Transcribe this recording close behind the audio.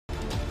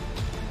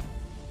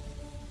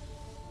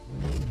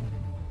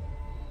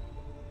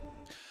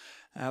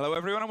Hello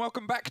everyone and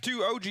welcome back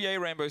to OGA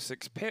Rainbow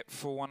Six Pit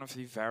for one of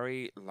the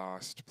very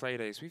last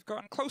playdays. We've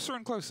gotten closer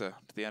and closer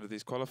to the end of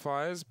these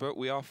qualifiers, but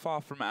we are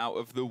far from out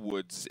of the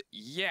woods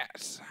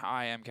yet.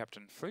 I am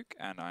Captain Fluke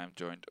and I am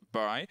joined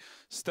by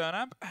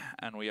Sternab,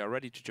 and we are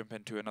ready to jump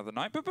into another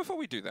night. But before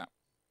we do that,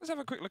 let's have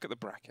a quick look at the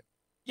bracket.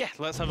 Yeah,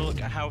 let's have a look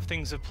at how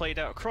things have played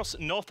out across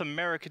North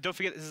America. Don't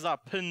forget, this is our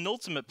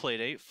penultimate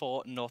playdate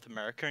for North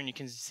America, and you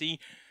can see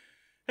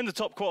in the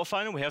top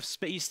quarterfinal, we have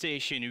Space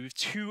Station, who've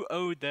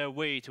 2-0'd their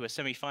way to a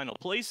semi-final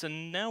place,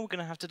 and now we're going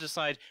to have to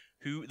decide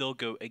who they'll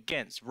go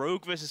against.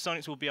 Rogue versus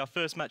SAPPHIRE will be our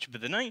first matchup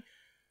of the night,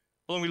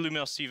 along with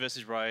Luminosity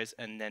versus Rise,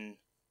 and then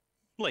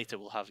later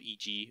we'll have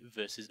EG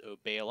versus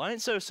OGA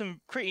Alliance. So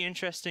some pretty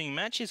interesting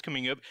matches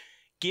coming up,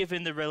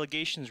 given the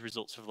relegations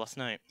results of last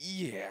night.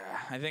 Yeah,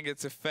 I think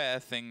it's a fair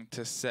thing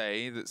to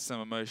say that some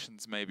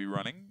emotions may be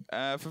running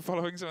for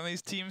following some of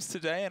these teams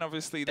today, and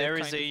obviously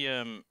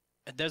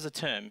there's a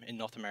term in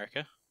North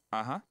America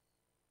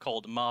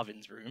called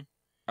Marvin's Room.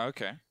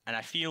 Okay. And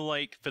I feel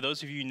like, for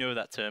those of you who know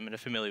that term and are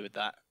familiar with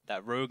that,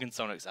 that Rogue and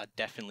SAPPHIRE are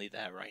definitely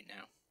there right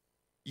now.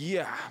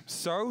 Yeah,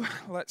 so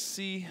let's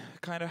see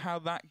kind of how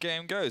that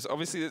game goes.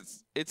 Obviously,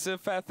 it's a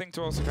fair thing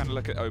to also kind of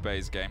look at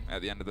OGA's game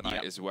at the end of the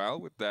night as well,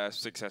 with their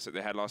success that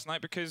they had last night,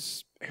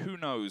 because who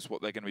knows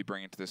what they're going to be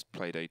bringing to this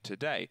playdate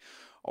today.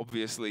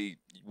 Obviously,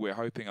 we're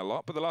hoping a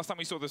lot, but the last time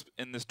we saw this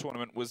in this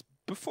tournament was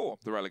before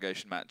the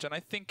relegation match, and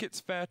I think it's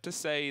fair to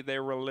say they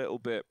were a little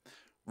bit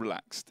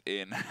relaxed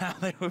in how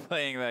they were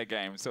playing their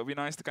game. So it'll be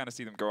nice to kind of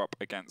see them go up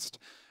against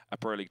a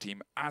Pro League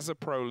team as a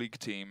Pro League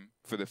team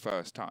for the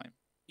first time.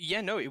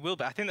 Yeah, no, it will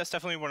be. I think that's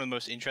definitely one of the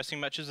most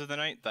interesting matches of the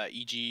night, that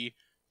EG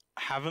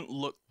haven't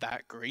looked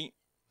that great.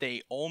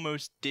 They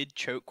almost did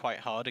choke quite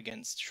hard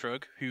against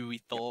Shrug, who we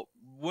thought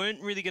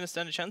weren't really going to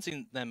stand a chance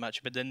in their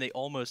match, but then they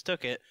almost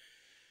took it.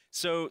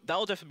 So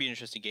that'll definitely be an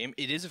interesting game.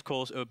 It is, of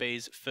course,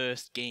 OGA's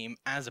first game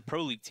as a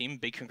Pro League team.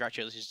 Big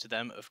congratulations to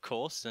them, of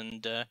course,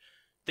 and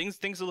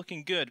things are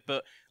looking good.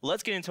 But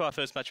let's get into our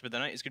first matchup of the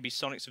night. It's going to be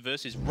SAPPHIRE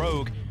versus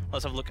Rogue.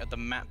 Let's have a look at the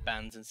map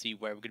bans and see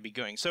where we're going to be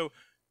going. So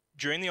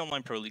during the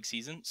online Pro League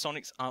season,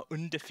 SAPPHIRE are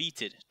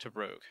undefeated to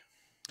Rogue.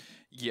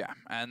 Yeah,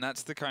 and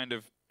that's the kind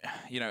of,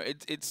 you know,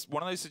 it's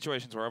one of those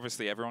situations where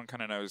obviously everyone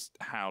kind of knows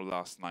how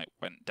last night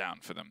went down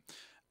for them.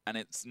 And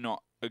it's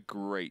not a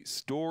great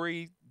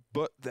story,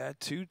 but they're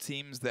two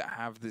teams that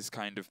have this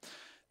kind of,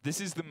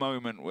 this is the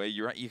moment where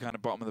you're at your kind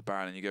of bottom of the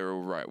barrel and you go,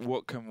 all right,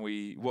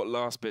 what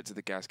last bits of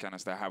the gas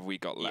canister have we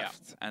got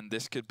left? Yeah. And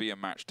this could be a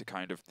match to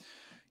kind of,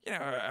 you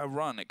know, a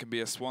run. It can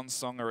be a swan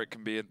song or it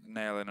can be a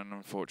nail in an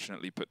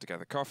unfortunately put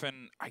together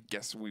coffin. I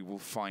guess we will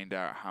find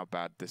out how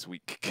bad this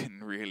week can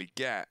really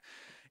get.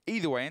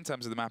 Either way, in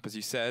terms of the map, as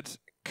you said,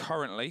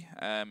 currently,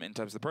 in terms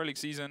of the Pro League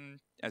season,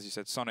 as you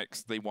said, SAPPHIRE,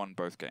 they won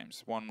both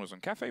games. One was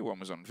on Cafe, one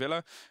was on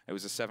Villa. It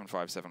was a 7-5,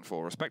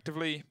 7-4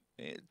 respectively.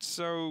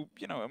 So,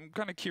 you know, I'm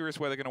kind of curious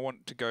where they're going to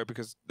want to go,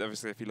 because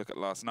obviously if you look at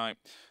last night,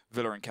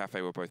 Villa and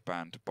Cafe were both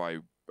banned by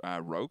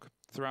Rogue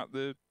throughout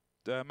the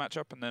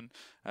matchup, and then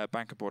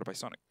Bank and Border by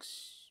SAPPHIRE.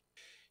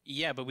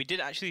 Yeah, but we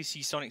did actually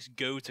see SAPPHIRE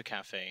go to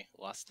Cafe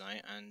last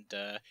night,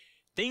 and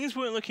things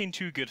weren't looking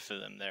too good for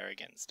them there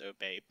against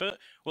OGA. But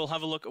we'll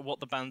have a look at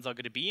what the bans are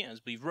going to be, as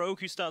we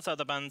Rogue, who starts out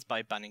the bans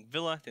by banning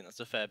Villa. I think that's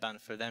a fair ban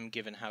for them,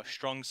 given how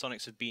strong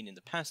SAPPHIRE have been in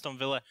the past on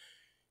Villa.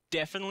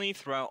 Definitely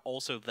throughout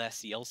also their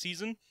CL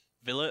season,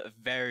 Villa, a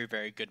very,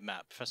 very good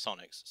map for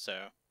SAPPHIRE.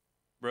 So,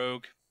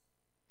 Rogue,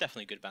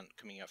 definitely a good ban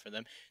coming out for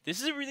them.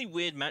 This is a really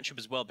weird matchup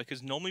as well,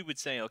 because normally we'd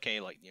say, okay,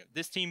 like, you know,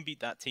 this team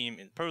beat that team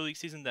in the Pro League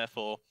season,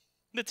 therefore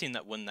the team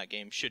that won that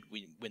game should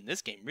win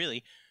this game,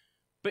 really.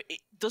 But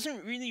it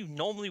doesn't really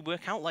normally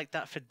work out like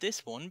that for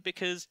this one,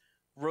 because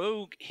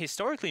Rogue,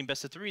 historically in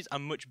best of threes, are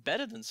much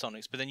better than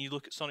SAPPHIRE. But then you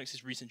look at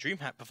SAPPHIRE's recent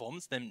DreamHack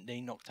performance, then they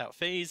knocked out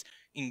FaZe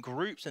in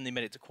groups and they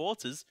made it to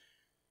quarters.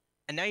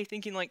 And now you're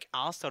thinking, like,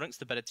 are SAPPHIRE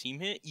the better team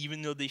here,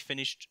 even though they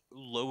finished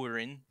lower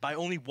in by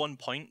only 1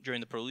 point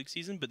during the Pro League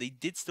season, but they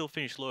did still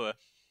finish lower.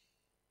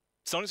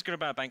 SAPPHIRE's got a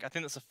bad Bank. I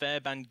think that's a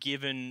fair ban,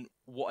 given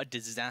what a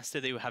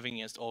disaster they were having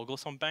against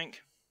August on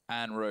Bank.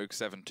 And Rogue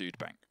 7-2'd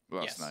Bank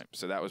last night.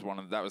 So that was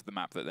the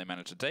map that they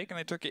managed to take, and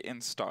they took it in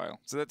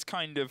style. So that's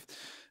kind of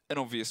an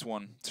obvious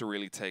one to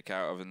really take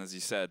out of. And as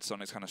you said,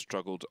 SAPPHIRE's kind of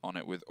struggled on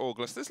it with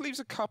August. This leaves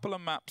a couple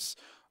of maps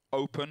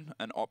open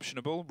and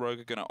optionable. Rogue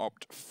are going to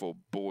opt for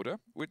Border,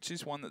 which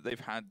is one that they've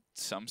had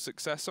some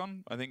success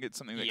on. I think it's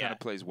something that kind of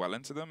plays well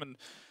into them, and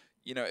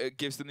you know, it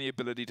gives them the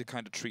ability to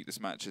kind of treat this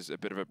match as a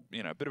bit of a,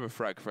 you know, a bit of a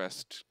frag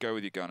fest. Go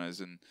with your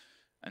gunners and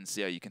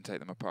see how you can take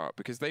them apart,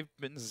 because they've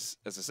been, as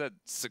I said,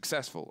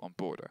 successful on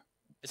Border.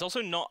 It's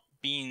also not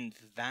been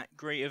that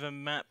great of a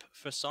map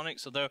for SAPPHIRE,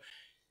 although,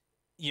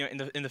 you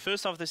know, in the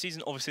first half of the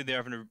season, obviously they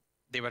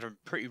had a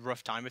pretty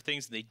rough time with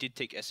things. They did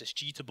take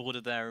SSG to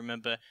Border there, I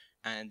remember,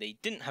 and they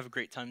didn't have a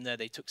great time there.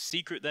 They took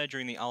Secret there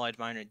during the Allied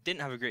Minor and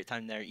didn't have a great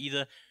time there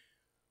either.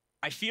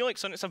 I feel like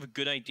SAPPHIRE have a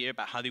good idea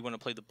about how they want to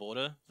play the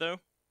Border, though,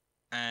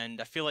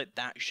 and I feel like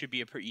that should be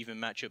a pretty even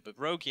matchup. But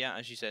Rogue, yeah,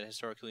 as you said,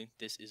 historically,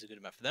 this is a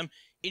good map for them.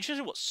 Interested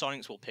in what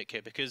SAPPHIRE will pick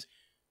here, because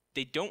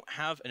they don't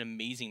have an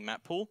amazing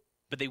map pool,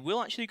 but they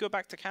will actually go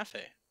back to Cafe.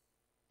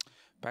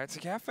 Back to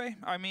Cafe?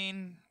 I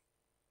mean,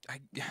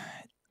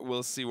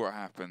 we'll see what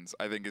happens,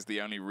 I think is the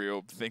only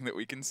real thing that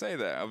we can say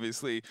there.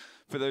 Obviously,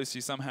 for those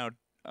who somehow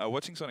are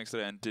watching Sonics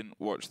today and didn't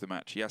watch the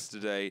match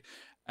yesterday,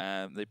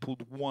 they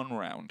pulled one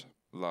round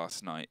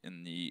last night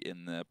in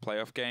the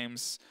playoff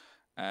games.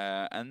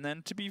 And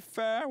then, to be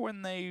fair,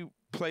 when they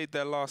played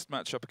their last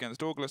matchup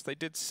against August, they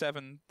did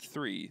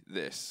 7-3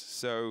 this.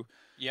 So,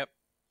 yep.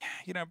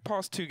 You know,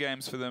 past 2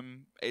 games for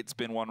them, it's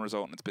been one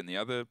result and it's been the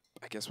other.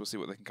 I guess we'll see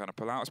what they can kind of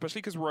pull out,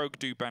 especially because Rogue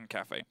do ban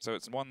Cafe. So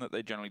it's one that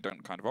they generally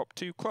don't kind of opt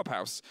to.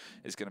 Clubhouse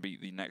is going to be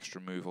the next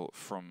removal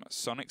from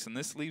Sonics, and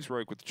this leaves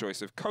Rogue with the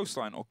choice of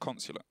Coastline or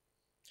Consular.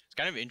 It's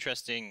kind of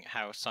interesting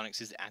how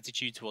Sonics'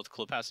 attitude towards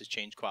Clubhouse has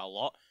changed quite a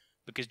lot,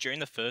 because during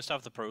the first half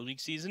of the Pro League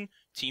season,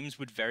 teams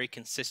would very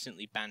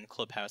consistently ban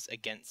Clubhouse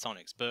against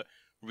Sonics, but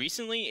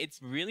recently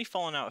it's really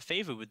fallen out of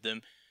favor with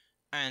them.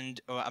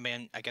 And, I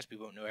mean, I guess we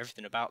won't know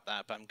everything about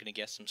that, but I'm going to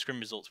guess some scrim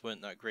results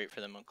weren't that great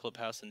for them on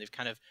Clubhouse, and they've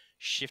kind of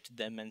shifted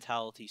their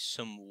mentality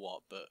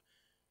somewhat. But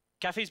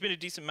Cafe's been a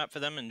decent map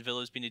for them, and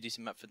Villa's been a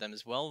decent map for them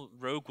as well.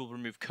 Rogue will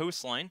remove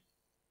Coastline,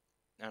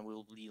 and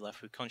we'll be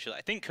left with Consular.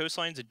 I think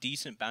Coastline's a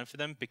decent ban for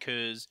them,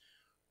 because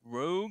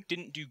Rogue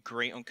didn't do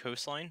great on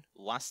Coastline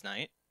last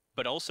night,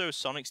 but also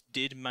Sonics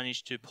did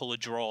manage to pull a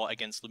draw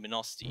against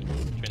Luminosity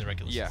during the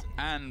regular season.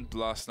 Yeah, and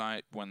last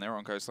night when they were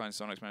on Coastline,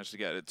 Sonics managed to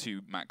get it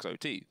to max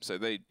OT. So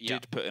they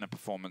did put in a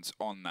performance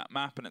on that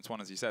map, and it's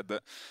one, as you said,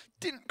 that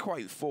didn't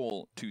quite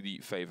fall to the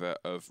favor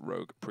of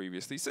Rogue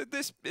previously. So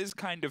this is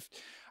kind of,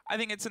 I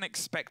think it's an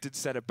expected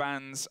set of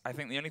bans. I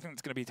think the only thing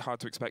that's going to be hard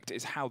to expect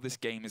is how this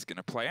game is going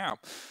to play out.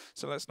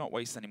 So let's not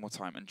waste any more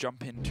time and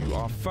jump into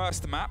our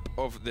first map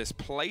of this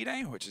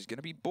playday, which is going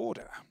to be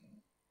Border.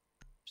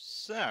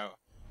 So,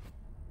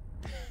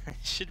 it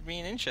should be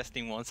an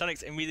interesting one.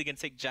 Sonics immediately going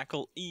to take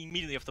Jackal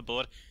immediately off the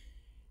board.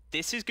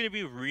 This is going to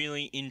be a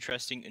really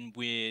interesting and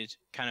weird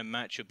kind of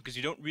matchup, because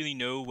you don't really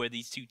know where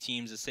these two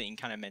teams are sitting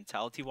kind of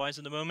mentality-wise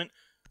at the moment.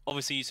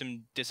 Obviously,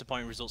 some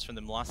disappointing results from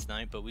them last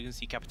night, but we can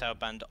see Capital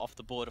banned off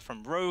the border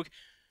from Rogue.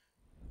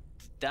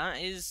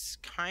 That is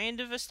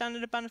kind of a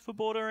standard ban for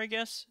Border, I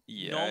guess.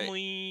 Yeah.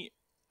 Normally,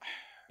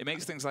 it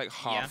makes things like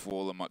half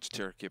wall a much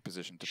trickier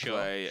position to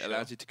play. It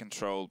allows you to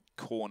control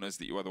corners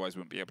that you otherwise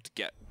wouldn't be able to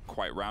get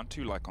quite round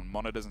to, like on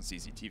monitors and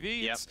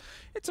CCTV. Yep.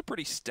 It's a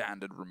pretty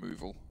standard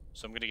removal.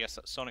 So I'm going to guess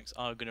that Sonics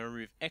are going to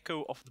remove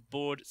Echo off the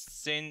board,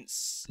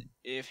 since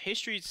if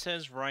history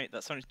says right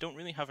that Sonics don't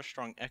really have a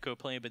strong Echo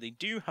player, but they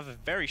do have a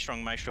very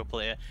strong Maestro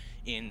player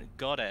in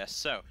Goddess.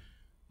 So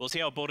we'll see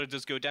how Border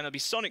does go down. It'll be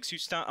Sonics who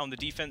start on the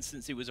defense,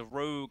 since it was a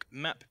Rogue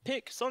map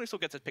pick. Sonics will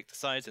get to pick the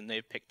sides, and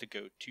they've picked to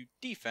go to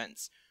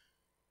defense.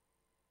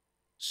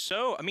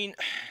 So, I mean,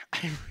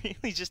 I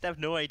really just have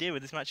no idea where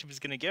this matchup is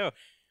going to go.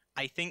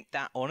 I think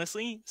that,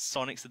 honestly,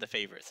 Sonics are the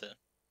favorites here.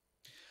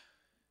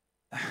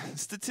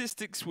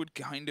 Statistics would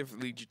kind of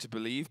lead you to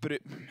believe, but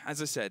as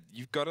I said,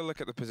 you've got to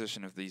look at the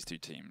position of these two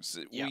teams.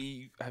 Yep.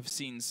 We have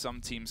seen some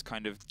teams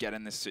kind of get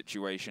in this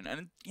situation,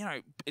 and, you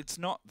know, it's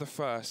not the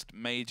first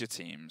major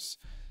teams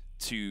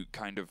to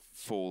kind of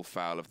fall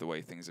foul of the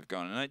way things have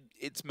gone. And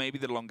it's maybe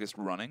the longest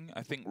running.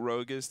 I think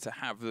Rogue is to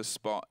have the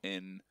spot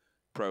in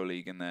Pro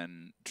League and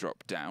then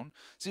drop down.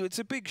 So it's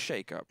a big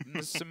shake-up.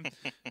 There's some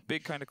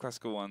big kind of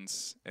classical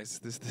ones.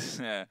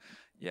 Yeah,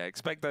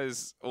 expect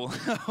those all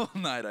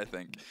night, I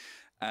think.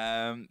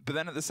 But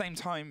then at the same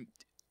time,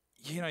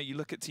 you know, you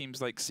look at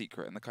teams like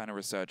Secret and the kind of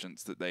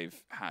resurgence that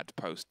they've had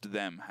post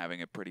them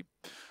having a pretty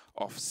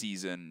off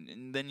season,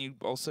 and then you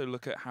also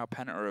look at how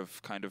Penta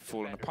have kind of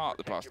fallen apart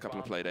the past couple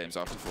of play games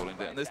after falling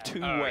down. There's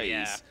two ways.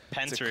 Yeah,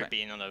 Penta have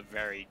been on a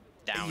very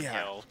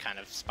downhill kind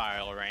of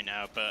spiral right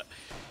now, but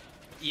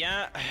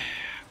yeah,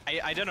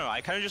 I don't know.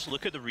 I kind of just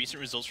look at the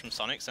recent results from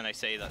Sonics and I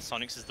say that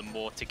Sonics is the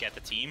more together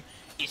team,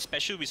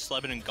 especially with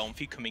Sleben and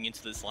Gomfy coming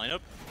into this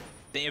lineup.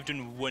 They have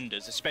done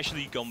wonders,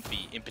 especially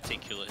Gomfy in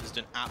particular has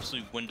done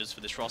absolute wonders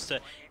for this roster.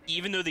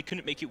 Even though they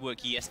couldn't make it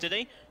work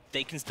yesterday,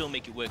 they can still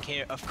make it work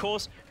here. Of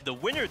course, the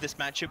winner of this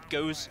matchup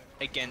goes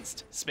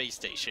against Space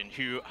Station,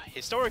 who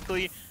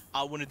historically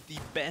are one of the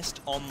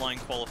best online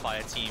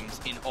qualifier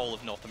teams in all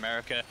of North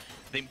America.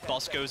 I think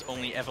Bosco's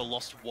only ever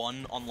lost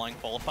one online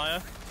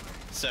qualifier.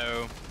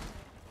 So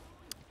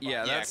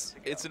yeah,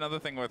 it's another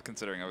thing worth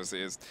considering,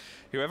 obviously, is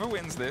whoever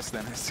wins this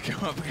then has to go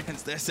up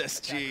against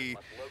SSG,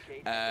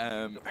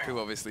 who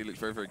obviously looked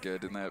very, very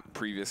good in their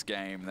previous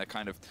game. They're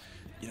kind of,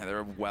 you know, they're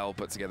a well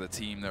put together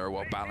team, they're a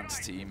well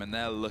balanced team, and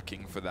they're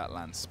looking for that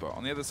land spot.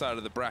 On the other side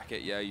of the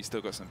bracket, yeah, you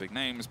still got some big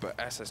names, but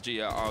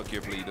SSG are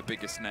arguably the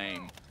biggest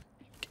name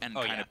and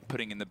kind of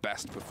putting in the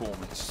best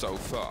performance so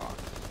far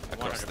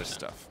across 100%. This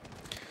stuff.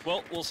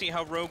 Well, we'll see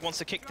how Rogue wants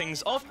to kick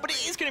things off, but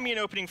it is going to be an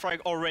opening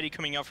frag already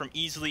coming out from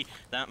Easily.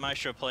 That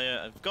Maestro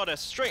player got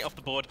us straight off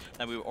the board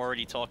that we were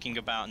already talking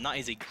about, and that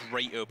is a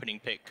great opening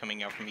pick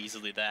coming out from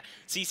Easily there.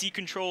 CC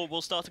control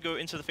will start to go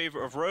into the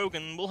favor of Rogue,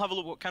 and we'll have a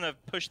look what kind of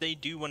push they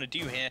do want to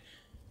do here.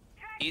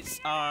 It's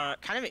kind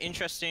of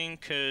interesting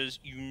because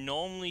you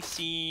normally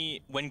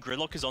see, when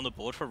Gridlock is on the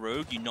board for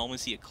Rogue, you normally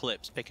see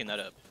Eclipse picking that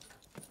up.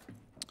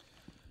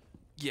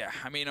 Yeah,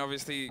 I mean,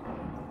 obviously,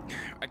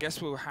 I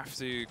guess we'll have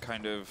to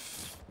kind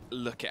of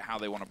look at how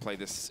they want to play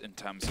this in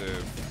terms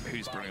of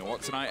who's bringing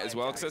what tonight as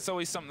well, because it's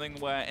always something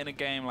where in a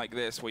game like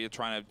this where you're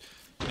trying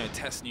to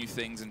test new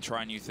things and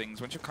try new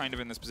things, once you're kind of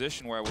in this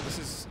position where, well, this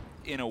is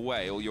in a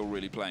way all you're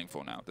really playing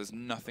for now. There's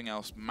nothing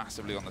else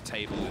massively on the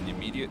table in the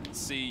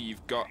immediacy.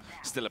 You've got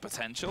still a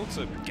potential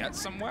to get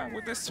somewhere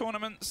with this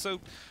tournament, so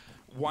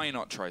why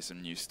not try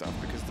some new stuff?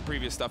 Because the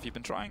previous stuff you've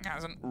been trying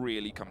hasn't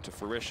really come to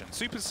fruition.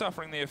 Super's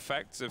suffering the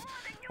effects of,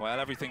 well,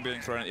 everything being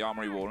thrown at the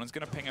armory wall, and is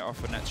going to ping it off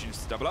for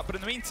Neptunes to double up. But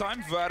in the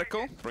meantime,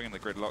 Vertical, bringing the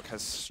gridlock,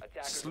 has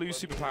slew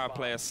superpower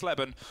player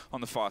Sleben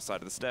on the far side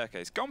of the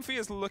staircase. Gomfi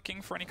is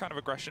looking for any kind of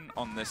aggression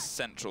on this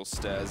central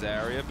stairs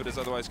area, but is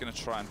otherwise going to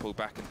try and pull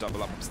back and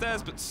double up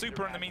upstairs. But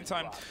Super, in the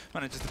meantime,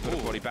 manages to put a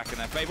body back in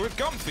their favor, with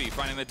Gomfi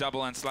finding the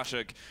double and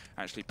Slasher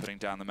actually putting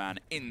down the man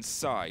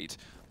inside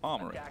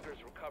armory.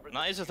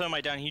 That is a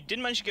thermite down. He did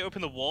manage to get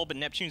open the wall, but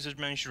Neptunes has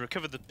managed to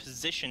recover the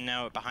position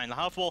now behind the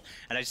half wall.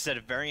 And as I said,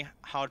 a very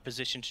hard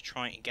position to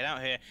try and get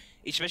out here,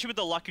 especially with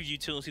the lack of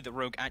utility that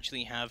Rogue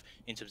actually have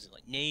in terms of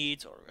like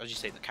nades, or as you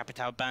say, the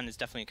Capital ban has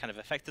definitely kind of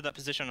affected that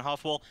position on the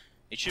half wall.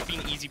 It should be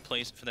an easy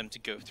place for them to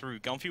go through.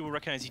 Gomfi will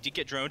recognize he did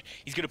get droned.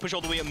 He's going to push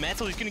all the way up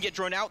Metal. He's going to get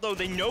droned out, though.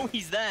 They know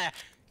he's there.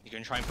 He's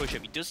going to try and push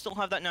up. He does still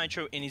have that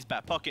Nitro in his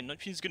back pocket.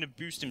 Neptune's going to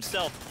boost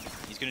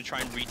himself. He's going to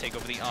try and retake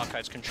over the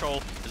Archive's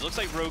control. It looks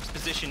like Rogue's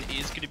position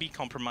is going to be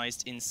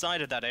compromised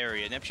inside of that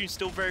area. Neptune's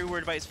still very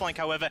worried about his flank,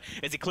 however,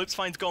 as Eclipse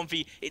finds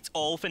Gomfi, it's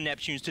all for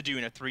Neptune's to do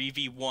in a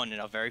 3v1 in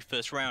our very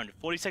first round.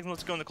 40 seconds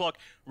left to go on the clock.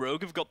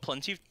 Rogue have got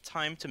plenty of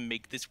time to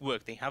make this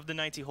work. They have the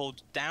 90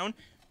 hold down.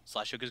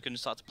 Slash Sugar's going to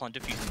start to plant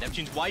defuse.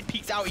 Neptune's wide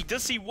peeks out. He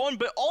does see one,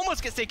 but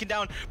almost gets taken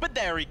down. But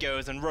there he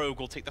goes, and Rogue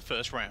will take the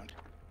first round.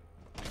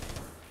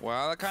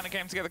 Well, that kind of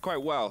came together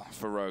quite well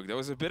for Rogue. There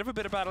was a bit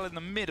of battle in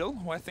the middle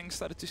where things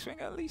started to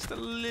swing at least a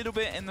little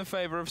bit in the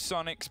favor of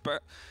Sonics,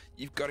 but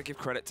you've got to give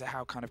credit to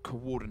how kind of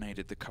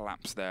coordinated the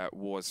collapse there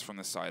was from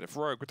the side of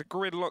Rogue. With the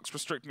gridlocks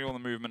restricting all the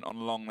movement on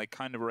long, they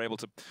kind of were able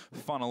to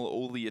funnel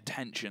all the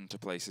attention to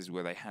places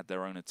where they had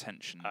their own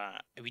attention.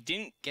 We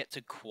didn't get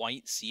to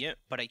quite see it,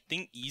 but I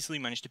think easily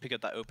managed to pick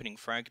up that opening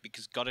frag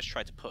because Goddess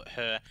tried to put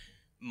her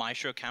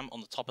Maestro cam on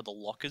the top of the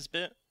lockers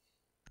bit.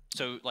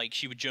 So, like,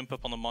 she would jump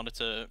up on the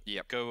monitor,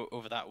 go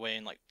over that way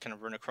and, like, kind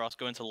of run across,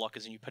 go into the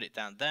lockers, and you put it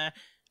down there.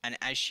 And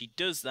as she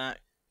does that,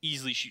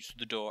 easily shoots through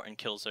the door and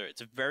kills her.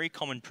 It's a very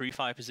common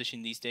pre-fire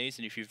position these days,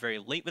 and if you're very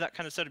late with that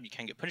kind of setup, you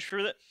can get punished for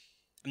it.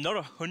 I'm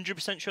not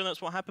 100% sure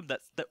that's what happened.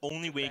 That's the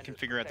only way you can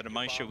figure out that a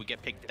Maestro would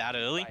get picked that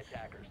early.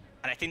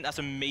 And I think that's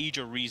a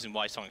major reason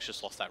why Sonics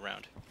just lost that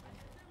round.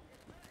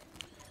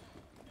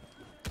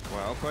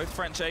 Well, both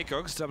French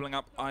ACOGs doubling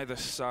up either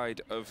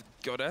side of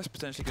Goddess,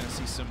 potentially going to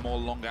see some more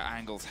longer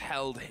angles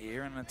held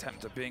here in an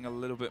attempt at being a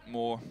little bit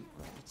more,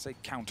 let's say,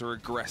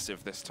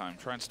 counter-aggressive this time.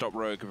 Try and stop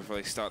Rogue before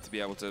they start to be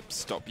able to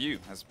stop you.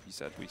 As you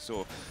said, we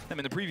saw them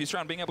in the previous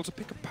round being able to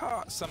pick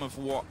apart some of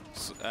what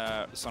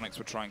Sonics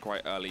were trying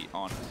quite early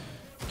on.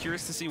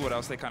 Curious to see what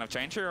else they kind of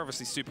change here.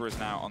 Obviously, Super is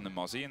now on the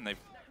Mozzie, and they've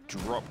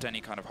dropped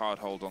any kind of hard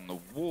hold on the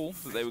wall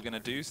that they were going to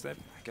do. So they're,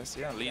 I guess,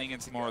 yeah, leaning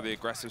into more of the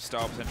aggressive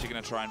style, potentially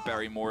going to try and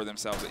bury more of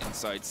themselves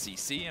inside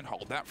CC and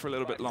hold that for a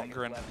little bit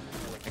longer. And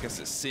I guess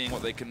it's seeing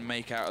what they can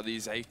make out of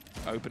these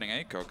opening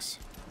ACOGs.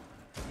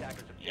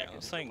 Yeah,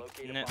 looks like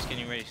Net's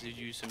getting ready to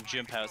do some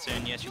jump outs here,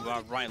 and yes, you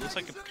are right. Looks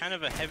like a kind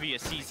of a heavier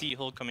CC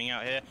hold coming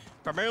out here.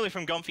 Primarily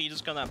from Gomfi, he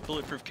just got that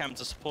bulletproof cam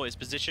to support his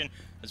position,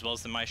 as well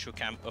as the Maestro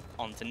cam up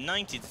onto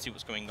 90 to see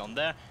what's going on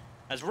there.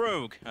 As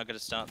Rogue are going to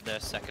start their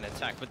second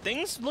attack, but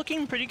things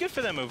looking pretty good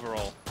for them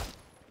overall.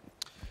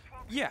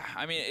 Yeah,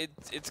 I mean,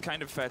 it's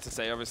kind of fair to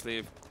say, obviously,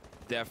 if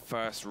their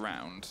first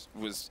round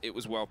was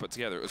well put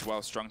together, it was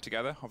well strung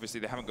together. Obviously,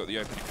 they haven't got the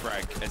opening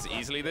frag as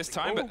easily this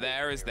time, but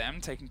there is them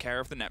taking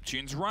care of the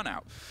Neptune's run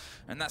out.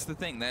 And that's the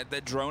thing,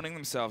 they're droning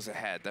themselves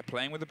ahead. They're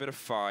playing with a bit of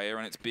fire,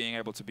 and it's being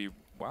able to be,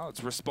 well,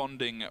 it's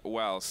responding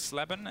well.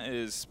 Sleben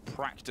is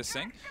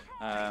practicing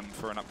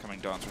for an upcoming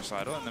dance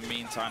recital. In the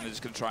meantime, they're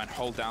just going to try and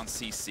hold down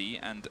CC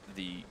and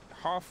the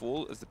half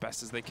wall as the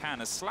best as they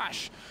can, as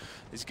Slash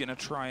is going to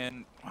try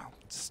and, well,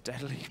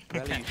 steadily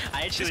belly.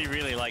 I actually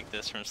really like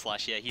this from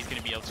Slash. Yeah, he's going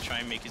to be able to try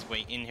and make his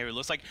way in here. It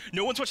looks like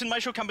no one's watching the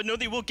Maestro cam, but no,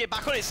 they will get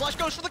back on it. Slash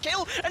goes for the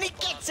kill, and he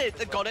gets it.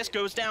 The Goddess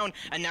goes down,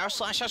 and now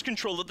Slash has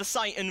control of the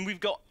site, and we've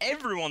got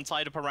everyone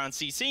tied up around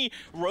CC.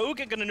 Rogue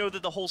are going to know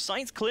that the whole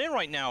site's clear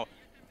right now,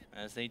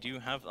 as they do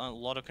have a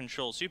lot of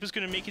control. Super's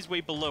going to make his way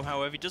below,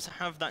 however. He does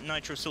have that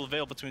Nitro still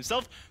available to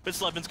himself, but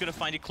Sleben's going to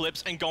find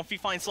Eclipse, and Gomfi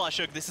finds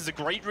Slashug. This is a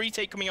great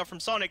retake coming out from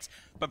Sonics,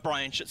 but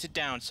Brian shuts it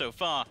down so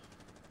far,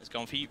 as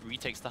Gomfi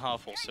retakes the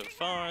half wall so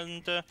far,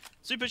 and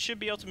Super should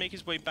be able to make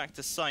his way back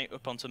to site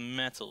up onto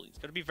Metal. He's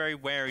got to be very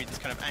wary of this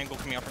kind of angle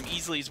coming out from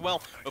easily as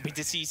well. Up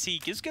into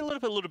CC, gives get a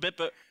little bit,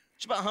 but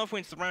just about halfway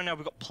into the round now.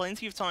 We've got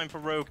plenty of time for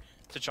Rogue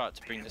to try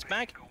to bring this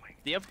back.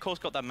 They have, of course,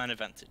 got that man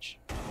advantage.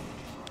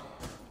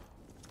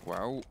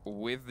 Well,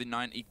 with the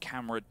 90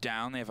 camera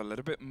down, they have a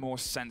little bit more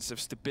sense of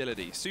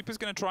stability. Super's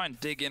going to try and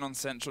dig in on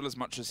Central as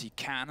much as he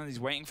can, and he's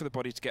waiting for the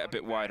body to get a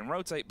bit wide and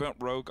rotate, but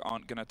Rogue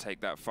aren't going to take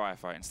that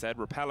firefight. Instead,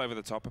 rappel over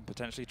the top and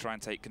potentially try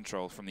and take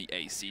control from the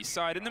AC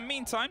side. In the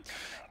meantime,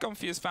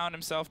 Comfy has found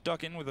himself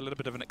dug in with a little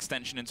bit of an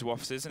extension into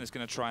offices and is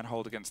going to try and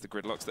hold against the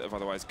gridlocks that have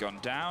otherwise gone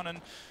down.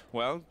 And,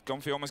 well,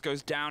 Comfy almost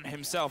goes down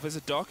himself as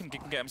a dock and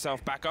can get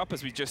himself back up,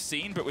 as we've just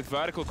seen, but with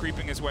Vertical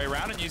creeping his way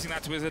around and using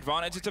that to his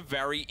advantage, it's a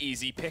very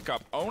easy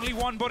pickup. Only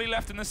one body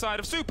left in the side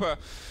of Super,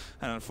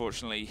 and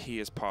unfortunately he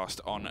has passed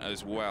on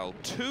as well.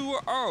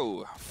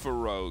 2-0 for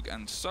Rogue,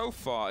 and so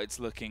far it's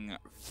looking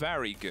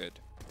very good.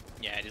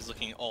 Yeah, it is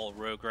looking all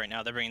Rogue right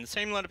now. They're bringing the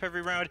same lineup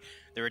every round.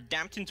 They're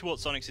adapting to what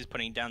Sonics is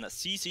putting down. That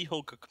CC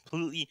hull got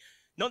completely,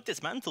 not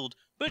dismantled,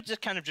 but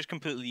just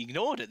completely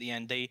ignored at the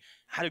end. They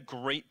had a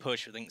great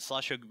push. I think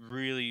Slasher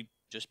really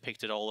just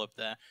picked it all up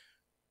there.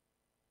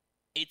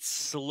 It's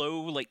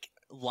slow, like,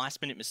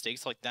 last-minute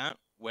mistakes like that,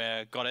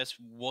 where Goddess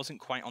wasn't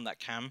quite on that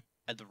cam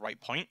at the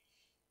right point,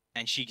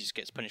 and she just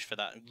gets punished for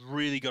that.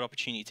 Really good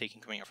opportunity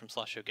taken coming out from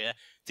Slasher Gear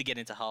to get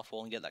into half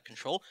wall and get that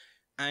control.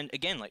 And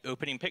again, like,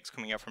 opening picks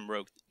coming out from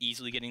Rogue,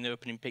 easily getting the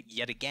opening pick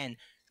yet again.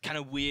 Kind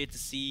of weird to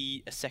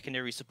see a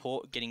secondary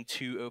support getting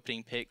 2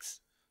 opening picks.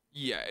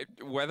 Yeah,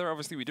 whether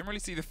obviously we didn't really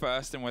see the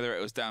first and whether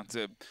it was down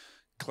to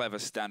clever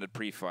standard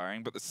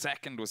pre-firing, but the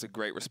second was a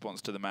great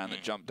response to the man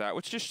that jumped out,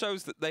 which just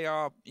shows that they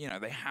are, you know,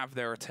 they have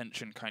their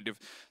attention kind of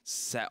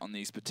set on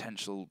these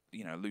potential,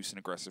 you know, loose and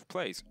aggressive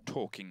plays.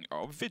 Talking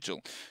of, Vigil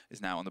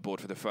is now on the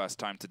board for the first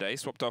time today,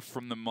 swapped off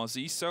from the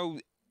Mozzie. So,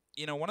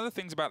 you know, one of the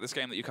things about this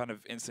game that you're kind of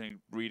instantly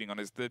reading on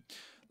is the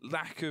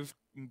lack of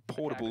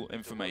portable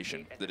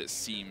information that it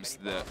seems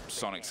that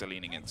Sonics are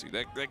leaning into.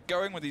 They're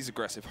going with these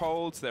aggressive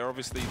holds. They've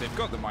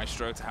got the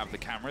Maestro to have the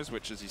cameras,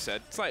 which, as you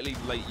said, slightly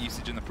late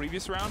usage in the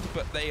previous round,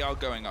 but they are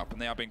going up and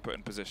they are being put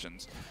in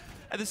positions.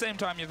 At the same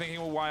time, you're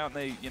thinking, well, why aren't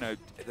they, you know,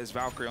 there's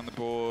Valkyrie on the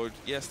board,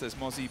 yes, there's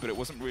Mozzie, but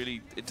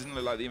it didn't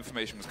look like the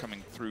information was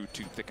coming through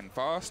too thick and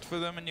fast for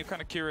them, and you're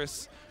kind of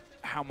curious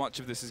how much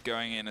of this is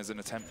going in as an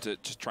attempt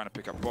at just trying to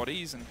pick up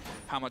bodies, and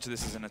how much of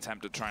this is an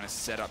attempt at trying to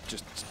set up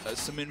just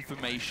some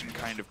information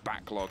kind of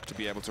backlog to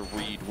be able to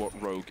read what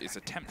Rogue is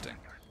attempting.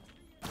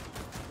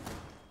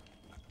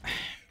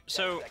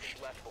 So,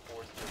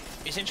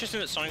 it's interesting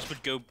that Sonics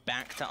would go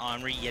back to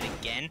Armory yet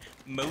again.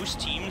 Most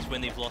teams, when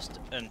they've lost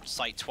a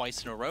site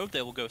twice in a row,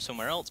 they will go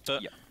somewhere else,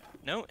 but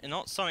no,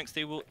 not Sonics.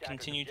 They will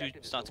continue to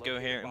start to go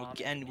here, and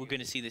again, we're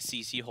going to see the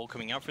CC hole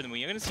coming out for them.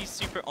 We're going to see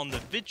Super on the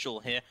Vigil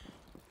here.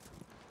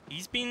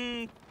 He's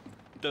been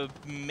the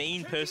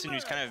main person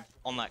who's kind of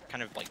on that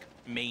kind of like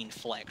main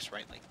flex,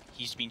 right? Like,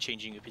 he's been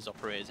changing up his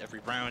operators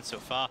every round so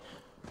far.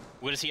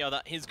 We're going to see how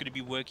that is going to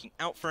be working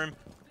out for him.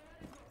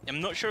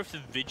 I'm not sure if the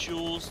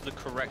Vigil's the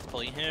correct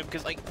play here,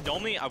 because like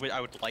normally I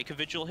would like a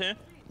Vigil here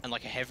and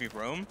like a heavy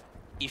roam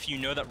if you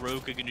know that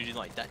Rogue are going to do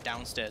like that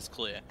downstairs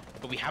clear.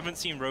 But we haven't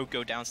seen Rogue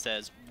go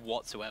downstairs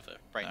whatsoever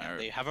right now.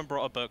 They haven't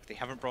brought a buck, they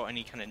haven't brought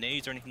any kind of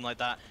nades or anything like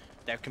that.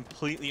 They're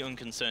completely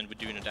unconcerned with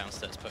doing a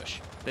downstairs push.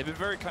 They've been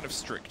very kind of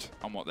strict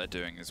on what they're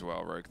doing as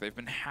well, Rogue. They've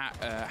been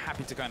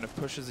happy to kind of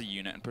push as a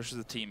unit and push as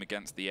a team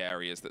against the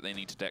areas that they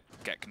need to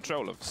get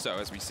control of. So,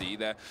 as we see,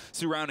 they're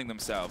surrounding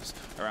themselves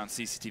around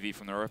CCTV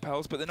from the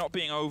rappels, but they're not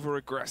being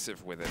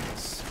over-aggressive with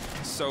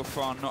it. So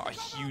far, not a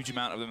huge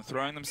amount of them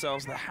throwing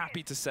themselves. They're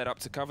happy to set up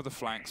to cover the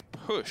flanks,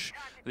 push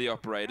the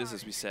operators,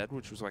 as we said,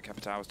 which was why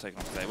Capitao was taken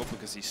off the table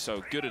because he's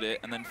so good at it,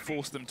 and then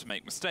force them to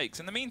make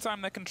mistakes. In the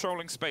meantime, they're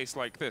controlling space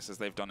like this, as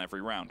they've done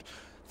every round.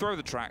 Throw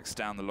the tracks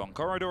down the long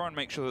corridor and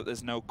make sure that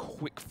there's no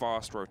quick,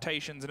 fast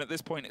rotations, and at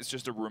this point, it's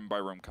just a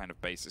room-by-room kind of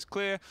basis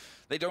clear.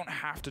 They don't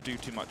have to do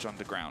too much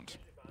underground.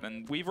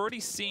 And we've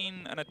already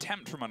seen an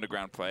attempt from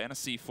underground play and a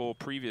C4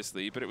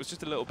 previously, but it was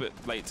just a little bit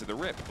late to the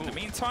rip. In the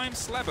meantime,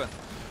 Sleben,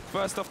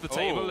 first off the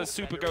table as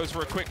Super goes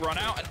for a quick run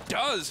out and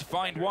does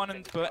find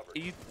one, but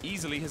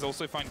easily has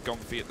also found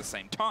Gomfi at the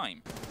same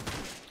time.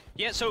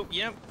 Yeah, so,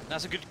 yeah,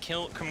 that's a good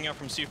kill coming out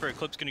from Super.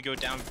 Eclipse going to go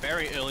down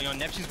very early on.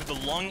 Neptune's with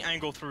the long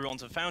angle through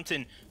onto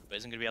Fountain, but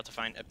isn't going to be able to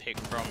find a pick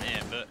from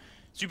here. But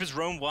Super's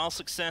roam, while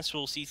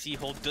successful, CC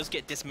hold does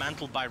get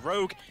dismantled by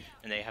Rogue,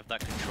 and they have that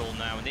control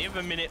now, and they have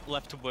a minute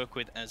left to work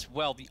with as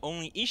well. The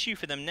only issue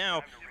for them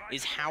now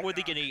is how are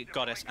they going to get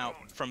Goddess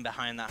out from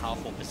behind that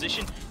half-wall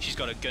position. She's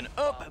got a gun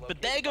up,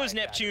 but there goes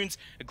Neptune's.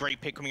 A great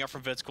pick coming out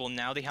from Vertical.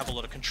 Now they have a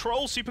lot of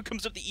control. Super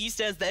comes up the east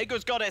stairs. There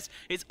goes Goddess.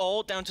 It's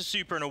all down to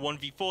Super in a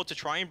 1v4 to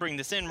try and bring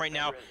this in right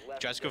now.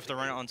 Tries to go for the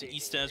run out onto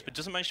east stairs, but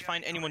doesn't manage to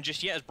find anyone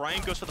just yet as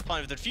Brian goes for the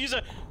plant of the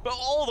diffuser, but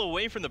all the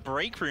way from the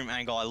break room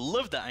angle. I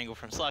love that angle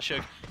from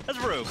Slashug as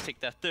Rogue take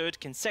their 3rd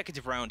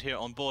consecutive round here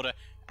on Border.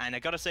 And I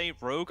gotta say,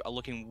 Rogue are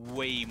looking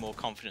way more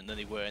confident than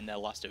they were in their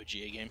last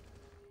OGA game.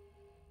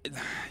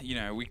 You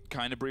know, we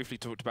kind of briefly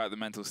talked about the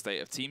mental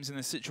state of teams in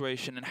this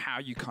situation and how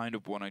you kind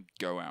of want to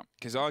go out.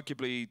 Because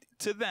arguably,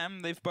 to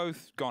them, they've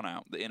both gone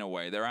out in a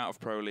way. They're out of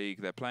Pro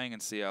League, they're playing in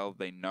CL,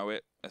 they know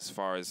it as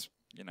far as,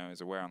 you know,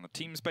 is aware on the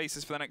team's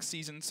basis for the next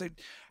season. So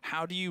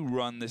how do you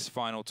run this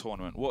final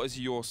tournament? What is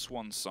your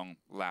swan song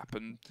lap?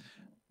 And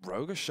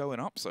Rogue are showing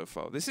up so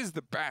far. This is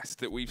the best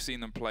that we've seen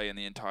them play in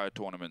the entire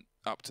tournament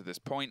up to this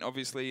point,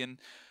 obviously, and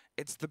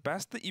it's the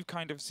best that you've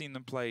kind of seen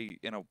them play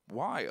in a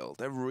while.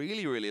 They're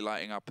really, really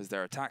lighting up as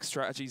their attack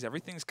strategies.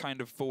 Everything's kind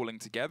of falling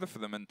together for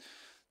them, and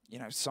you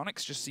know,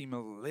 Sonics just seem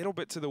a little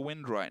bit to the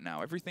wind right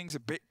now. Everything's a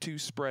bit too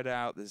spread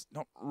out. There's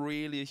not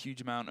really a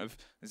huge amount of,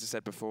 as I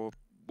said before,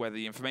 where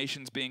the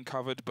information's being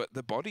covered, but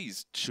the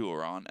bodies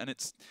sure aren't, and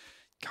it's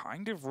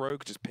kind of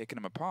Rogue just picking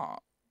them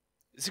apart.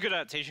 It's a good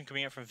adaptation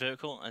coming out from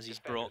Vertical, as he's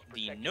brought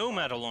the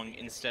Nomad along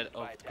instead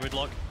of the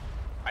Gridlock.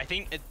 I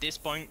think at this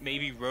point,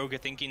 maybe Rogue are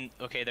thinking,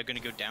 okay, they're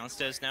going to go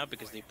downstairs now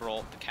because they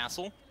brought the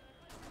castle,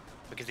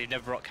 because they've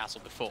never brought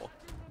castle before.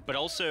 But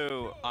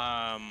also,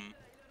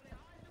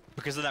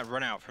 because of that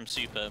run out from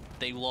Super,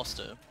 they lost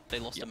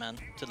a man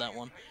to that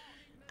one.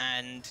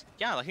 And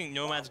yeah, I think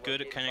Nomad's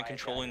good at kind of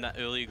controlling that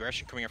early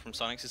aggression coming out from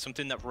Sonics. It's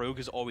something that Rogue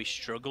has always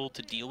struggled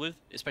to deal with,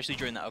 especially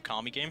during that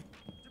Okami game.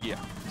 Yeah.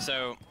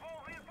 So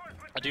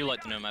I do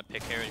like the Nomad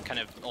pick here, and kind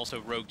of also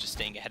Rogue just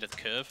staying ahead of the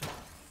curve.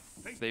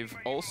 They've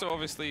also,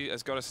 obviously,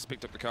 as Goddess has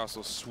picked up the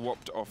castle,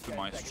 swapped off the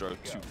Maestro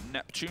to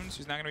Neptunes,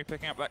 who's now going to be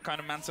picking up that kind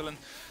of mantle, and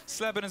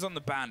Sleben is on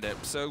the Bandit.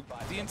 So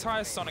the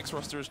entire Sonics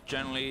roster is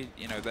generally,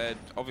 you know, they're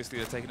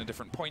taking a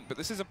different point, but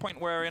this is a point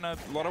where in a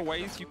lot of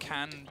ways you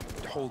can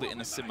hold it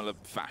in a similar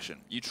fashion.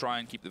 You try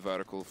and keep the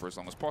vertical for as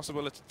long as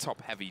possible. It's a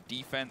top-heavy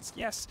defense.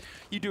 Yes,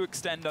 you do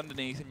extend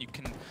underneath, and you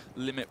can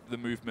limit the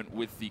movement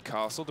with the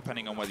castle,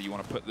 depending on whether you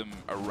want to put them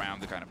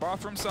around the kind of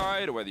bathroom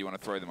side or whether you want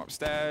to throw them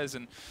upstairs.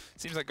 And it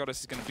seems like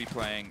Goddess is going to be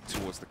playing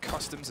towards the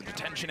customs and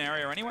detention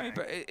area anyway,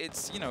 but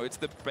it's, you know, it's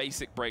the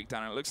basic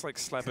breakdown. It looks like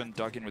Sleben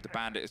dug in with the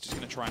Bandit is just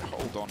going to try and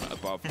hold on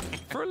above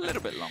for a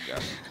little bit longer.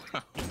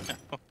 Oh,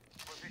 no.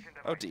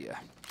 Oh dear.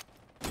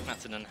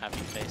 That's an unhappy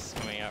face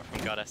coming out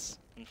from Goddess,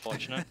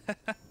 unfortunate.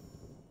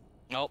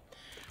 Well,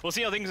 we'll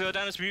see how things go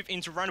down as we move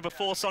into round number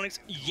 4. Sonics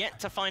yet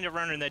to find a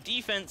runner in their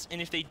defense,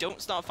 and if they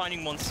don't start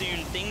finding one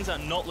soon, things are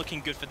not looking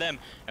good for them.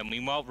 And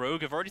meanwhile,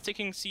 Rogue have already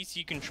taken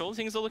CC control.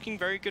 Things are looking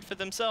very good for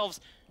themselves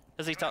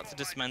as they start to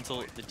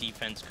dismantle the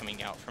defense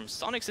coming out from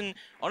Sonics. And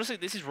honestly,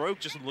 this is Rogue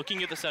just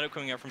looking at the setup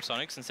coming out from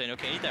Sonics and saying,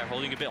 okay, they're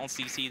holding a bit on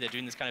CC, they're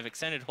doing this kind of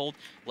extended hold,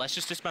 let's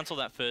just dismantle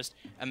that first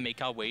and make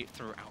our way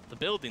throughout the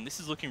building. This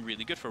is looking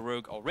really good for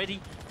Rogue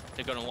already.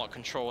 They've got a lot of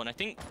control, and I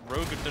think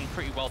Rogue have done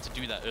pretty well to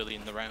do that early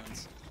in the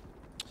rounds.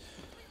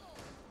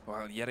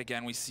 Well, yet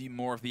again, we see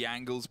more of the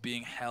angles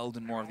being held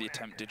and more of the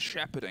attempted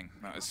shepherding.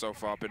 That has so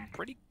far been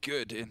pretty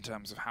good in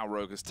terms of how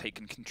Rogue has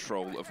taken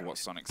control of what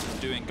Sonics is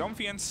doing.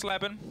 Gomfi and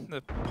Sleben,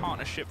 the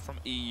partnership from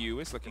EU,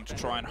 is looking to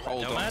try and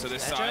hold on to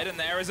this side, and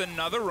there is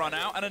another run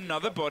out and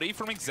another body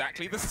from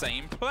exactly the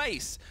same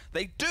place.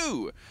 They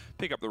do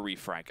pick up the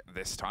refrag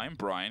this time.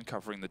 Brian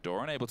covering the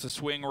door and able to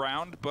swing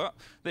around, but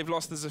they've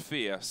lost the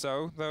Zephyr,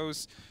 so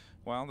those...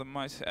 Well, the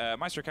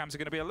Maestro cams are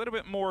going to be a little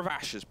bit more of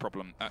Ash's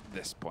problem at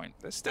this point.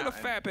 There's still a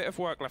fair bit of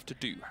work left to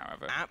do,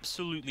 however.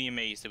 Absolutely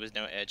amazed there was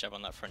no air jab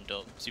on that front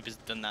door. Super's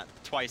done that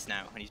twice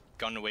now, and he's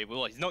gotten away with it.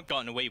 Well, he's not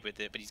gotten away with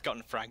it, but he's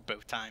gotten fragged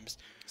both times.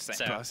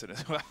 Same person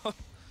as well.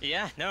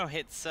 Yeah, no,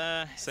 it's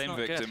same not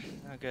victim.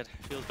 Good. Not good.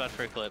 Feels bad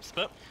for Eclipse,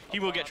 but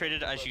he will get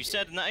traded, as you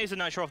said, and that is a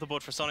Nitro off the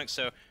board for Sonic,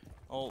 so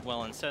all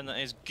well and said. That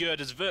is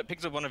good as Vert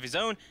picks up one of his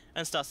own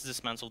and starts to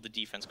dismantle the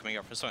defense coming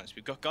out from Sonic.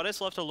 We've got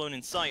Goddess left alone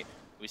in sight.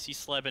 We see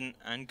Sleben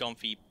and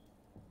Gomfi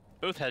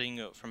both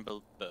heading up from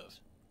above.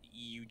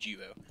 EU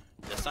duo.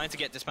 They're starting to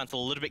get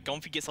dismantled a little bit.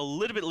 Gomfi gets a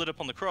little bit lit up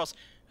on the cross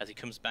as he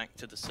comes back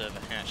to the server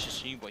hatch to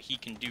see what he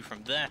can do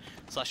from there.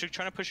 Slashhook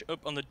trying to push up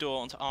on the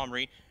door onto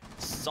Armory.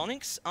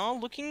 Sonics are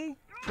looking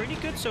pretty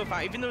good so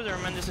far, even though they're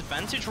a man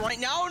disadvantage right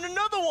now. And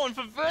another one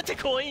for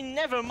Vertical.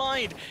 Never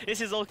mind. This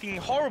is looking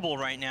horrible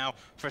right now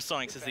for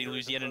Sonics as they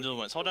lose yet another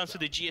one. So hold on to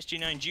the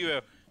GSG9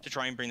 duo to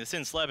try and bring this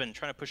in. Sleben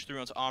trying to push through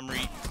onto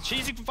Armory.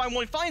 Chasing for find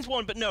one, finds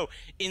one, but no,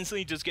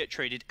 instantly does get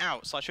traded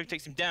out. Slashhook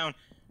takes him down,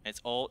 and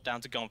it's all down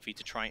to Gomfi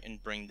to try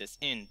and bring this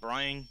in.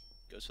 Brian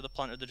goes for the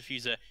plant of the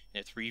diffuser in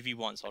a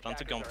 3v1, so hold on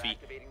to Gomfi,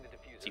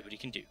 see what he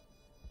can do.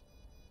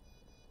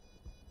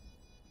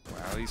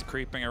 Well, he's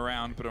creeping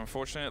around, but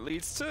unfortunately it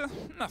leads to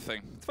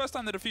nothing. The first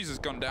time the diffuser's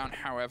gone down,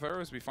 however,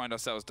 as we find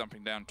ourselves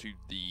dumping down to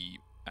the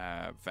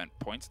vent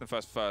points, the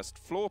first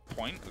floor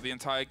point of the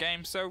entire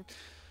game, so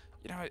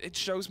you know, it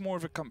shows more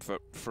of a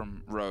comfort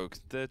from Rogue.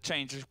 The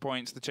change of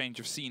points, the change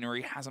of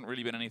scenery hasn't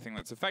really been anything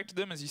that's affected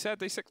them. As you said,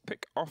 they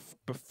 6-pick off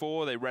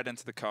before they read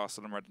into the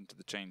castle and read into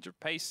the change of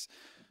pace.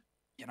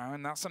 You know,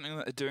 and that's something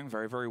that they're doing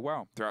very, very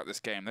well throughout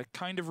this game. They're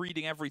kind of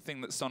reading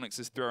everything that Sonics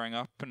is throwing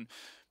up, and,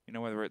 you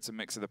know, whether it's a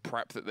mix of the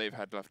prep that they've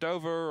had left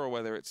over or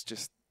whether it's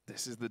just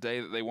this is the day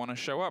that they want to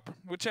show up.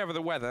 Whichever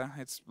the weather,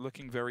 it's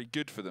looking very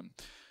good for them.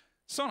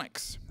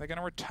 Sonics, they're going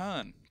to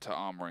return to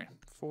Armory.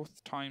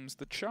 4th time's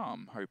the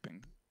charm,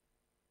 hoping.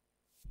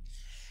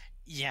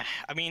 Yeah,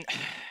 I mean,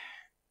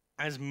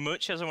 as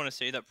much as I want to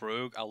say that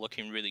Rogue are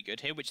looking really good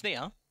here, which they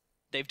are,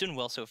 they've done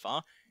well so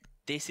far,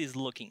 this is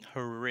looking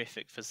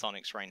horrific for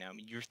Sonics right now. I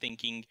mean, you're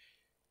thinking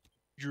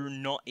you're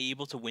not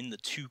able to win the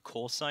 2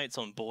 core sites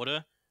on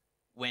border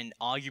when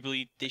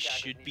arguably this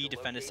should be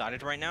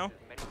defender-sided right now.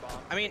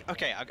 I mean,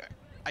 okay,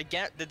 I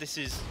get that this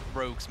is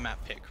Rogue's map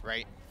pick,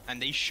 right?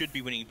 And they should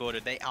be winning border.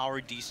 They are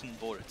a decent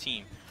border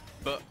team.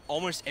 But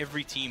almost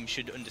every team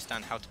should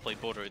understand how to play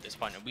border at this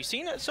point. And we've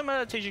seen some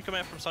adaptation come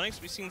out from Sonics.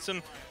 We've seen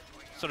some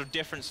sort of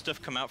different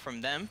stuff come out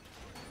from them.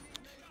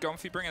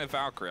 Gomfy bringing a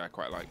Valkyrie I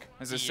quite like.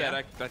 As I said,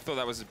 I thought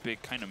that was a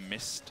big kind of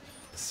missed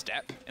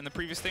step in the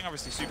previous thing.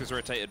 Obviously, Super's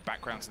rotated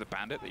background to the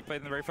Bandit that he played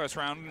in the very first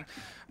round. And,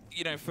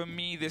 you know, for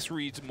me, this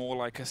reads more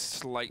like a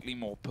slightly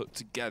more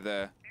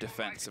put-together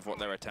defense of what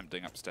they're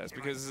attempting upstairs.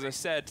 Because, as I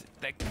said,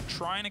 they're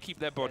trying to keep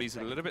their bodies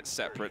a little bit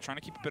separate, trying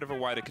to keep a bit of a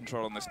wider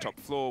control on this top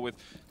floor with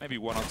maybe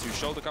 1 or 2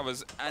 shoulder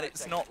covers, and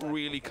it's not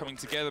really coming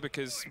together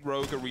because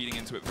Rogue are reading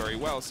into it very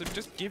well. So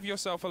just give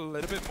yourself a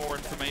little bit more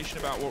information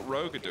about what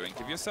Rogue are doing.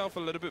 Give yourself a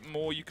little bit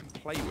more you can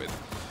play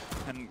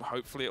with, and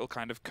hopefully it'll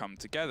kind of come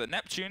together.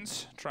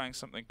 Neptune's trying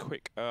something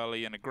quick,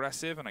 early, and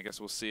aggressive, and I guess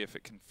we'll see if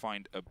it can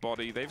find a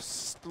body. They've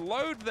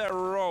slowed their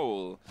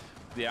roll.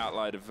 The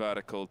outline of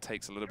vertical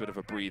takes a little bit of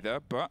a breather,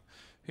 but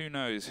who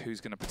knows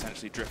who's going to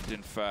potentially drift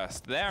in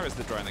first. There is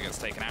the drone that gets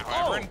taken out.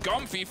 However, and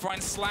Gomfy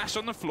finds Slash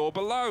on the floor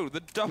below.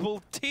 The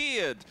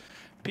double-tiered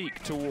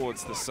peek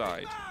towards the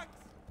side.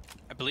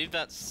 I believe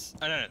that's...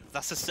 I don't know.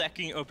 That's the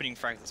second opening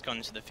frag that's gone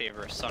into the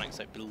favor of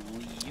Sonics, I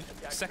believe.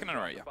 Second in a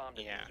row, yeah.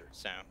 Yeah,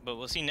 so... But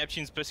we'll see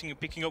Neptune's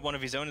picking up one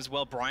of his own as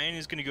well. Brian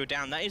is going to go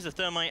down. That is the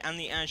Thermite and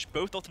the Ash,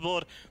 both off the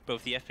board.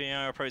 Both the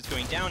FPR pros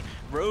going down.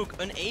 Rogue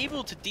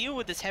unable to deal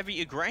with this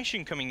heavy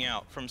aggression coming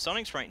out from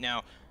Sonics right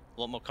now.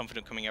 A lot more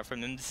confident coming out from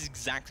them. This is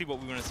exactly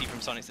what we want to see from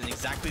Sonics, and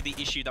exactly the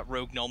issue that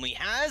Rogue normally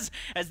has.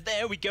 As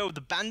there we go,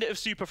 the Bandit of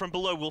Super from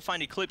below will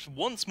find Eclipse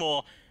once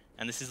more.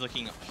 And this is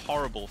looking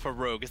horrible for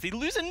Rogue as they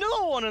lose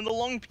another one in the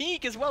long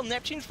peak as well.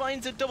 Neptune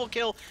finds a double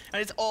kill,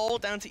 and it's all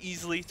down to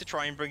Easily to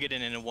try and bring it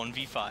in a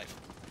 1v5.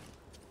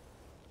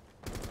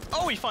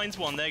 Oh, he finds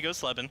one. There goes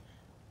Sleben.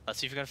 Let's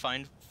see if we can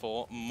find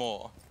 4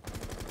 more.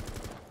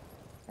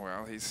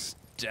 Well, he's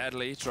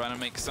deadly, trying to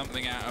make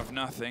something out of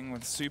nothing.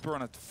 With Super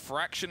on a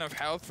fraction of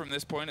health from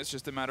this point, it's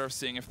just a matter of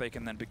seeing if they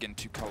can then begin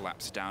to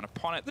collapse down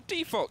upon it. The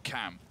default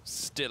cam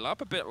still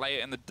up a bit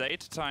later in the day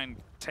to try and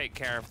take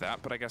care of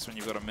that, but I guess when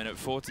you've got a minute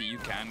 40, you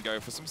can go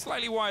for some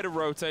slightly wider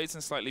rotates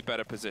and slightly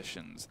better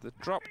positions. The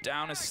drop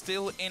down is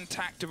still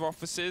intact of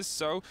offices,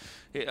 so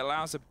it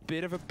allows a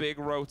bit of a big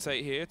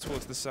rotate here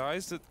towards the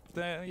sides. That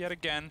there, yet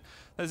again,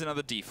 there's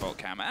another default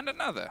cam and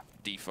another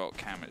default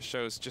cam. It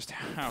shows just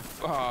how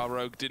far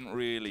Rogue didn't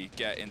really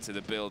get into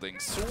the building.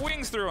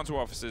 Swings through onto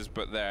offices,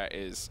 but there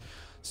is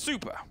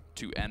Super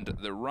to end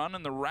the run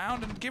and the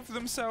round and give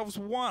themselves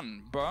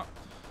 1, but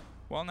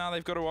well, now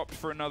they've got to opt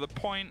for another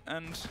point,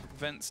 and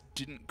events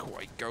didn't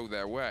quite go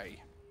their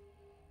way.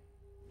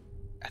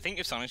 I think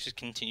if Sonics just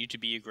continue to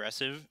be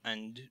aggressive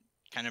and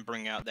kind of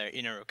bring out their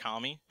inner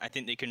Okami, I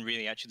think they can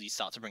really actually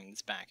start to bring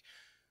this back.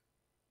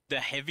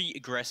 The heavy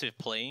aggressive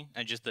play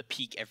and just the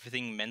peak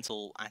everything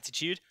mental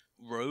attitude,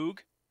 Rogue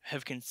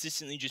have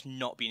consistently just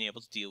not been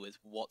able to deal with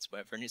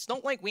whatsoever. And it's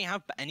not like we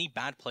have any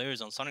bad players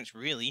on Sonics,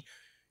 really.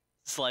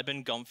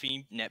 Sleben,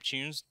 Gomfy,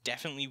 Neptune's,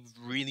 definitely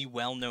really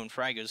well-known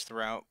fraggers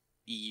throughout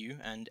EU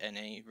and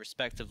NA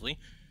respectively.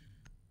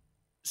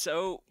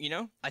 So, you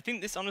know, I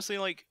think this honestly,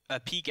 like, a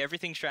peak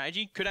everything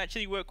strategy could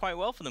actually work quite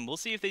well for them. We'll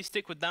see if they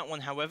stick with that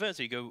one, however, as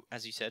we go,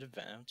 as you said,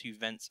 to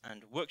Vents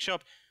and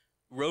Workshop.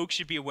 Rogue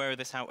should be aware of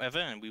this, however,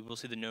 and we will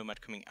see the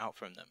Nomad coming out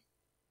from them.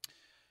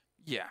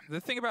 Yeah, the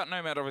thing about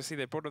Nomad, obviously,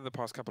 they brought her the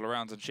past couple of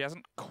rounds, and she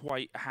hasn't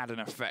quite had an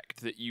effect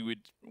that you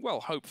would,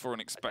 well, hope for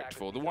and expect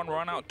for. The one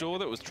run outdoor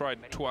that was tried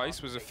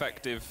twice was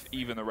effective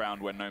even the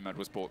round when Nomad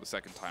was bought the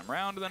second time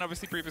round, and then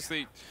obviously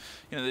previously,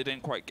 you know, they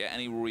didn't quite get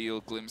any real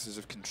glimpses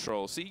of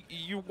control. So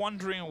you're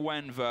wondering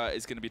when Vert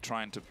is going to be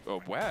trying to, or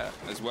where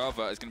as well,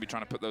 Vert is going to be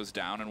trying to put those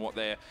down, and what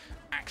they're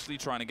actually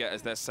trying to get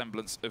as their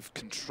semblance of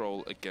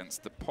control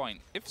against the point.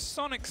 If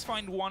Sonics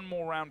find one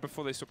more round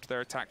before they swap to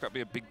their attack, that'd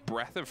be a big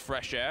breath of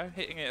fresh air.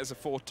 Hitting it as a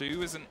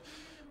 4-2 isn't,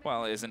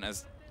 well, isn't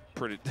as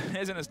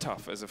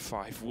tough as a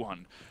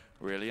 5-1,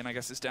 really. And I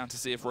guess it's down to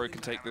see if Rogue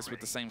can take this with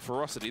the same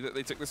ferocity that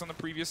they took this on the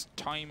previous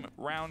time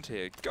round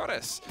here.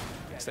 Goddess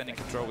extending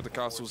control with the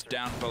castles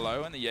down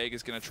below, and the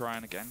Jaeger's going to try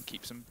and again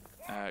keep some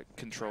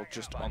control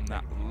just on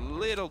that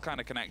little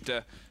kind of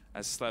connector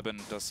as Sleben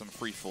does some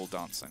free fall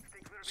dancing.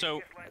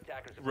 So,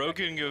 Rogue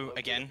can go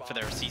again for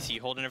their CC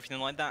hold and everything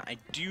like that. I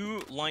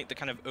do like the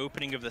kind of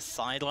opening of the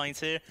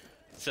sidelines here,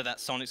 so that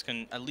Sonics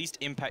can at least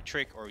impact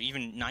trick or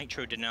even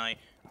nitro deny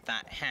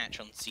that hatch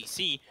on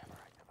CC.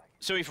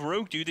 So if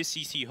Rogue do this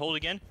CC hold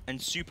again,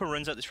 and Super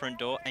runs out this front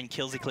door and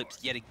kills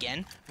Eclipse yet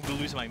again, I'm going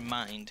to lose my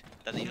mind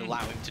that they'd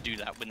allow him to do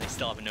that when they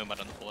still have a Nomad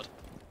on the board.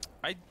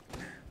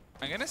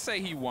 I'm going to say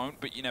he won't,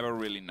 but you never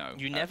really know.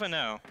 You never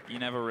know. You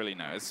never really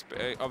know.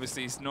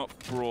 Obviously, he's not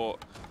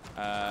brought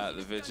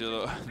the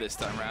Vigil this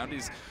time around.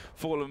 He's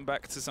fallen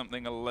back to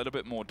something a little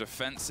bit more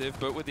defensive,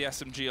 but with the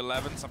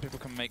SMG-11, some people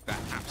can make that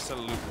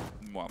absolute,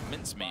 well,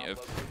 mincemeat of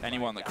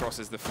anyone that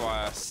crosses the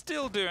fire.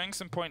 Still doing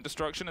some point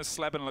destruction as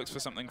Sleben looks for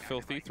something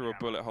filthy through a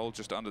bullet hole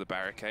just under the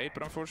barricade,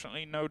 but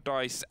unfortunately no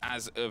dice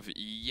as of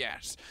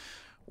yet.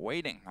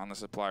 waiting on the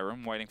supply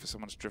room, waiting for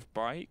someone to drift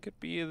by. He could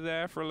be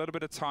there for a little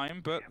bit of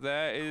time, but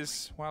there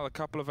is, well, a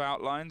couple of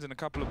outlines and a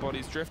couple of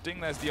bodies drifting.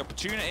 There's the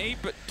opportunity,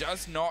 but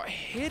does not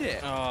hit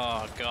it.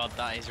 Oh god,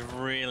 that is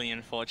really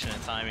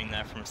unfortunate timing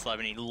there from Sleb,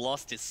 and he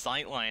lost his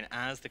sightline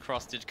as the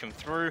cross did come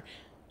through.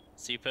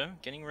 Super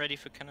getting ready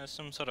for kind of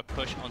some sort of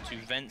push onto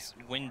Vent's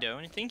window,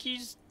 and I think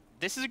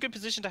this is a good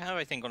position to have,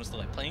 I think, honestly.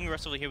 Like, playing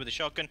aggressively here with the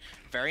shotgun,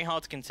 very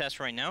hard to contest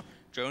right now.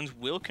 Drones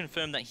will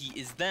confirm that he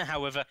is there,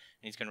 however, and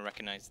he's going to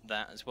recognize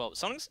that as well.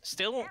 Sonic's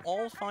still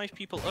all 5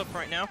 people up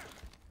right now,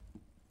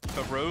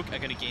 but Rogue are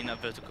going to gain that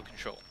vertical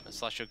control as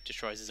Slashug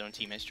destroys his own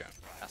teammate's drone.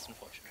 That's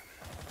unfortunate.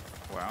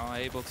 Well,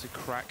 able to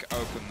crack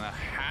open the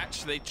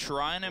hatch. They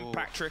try and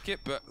impact trick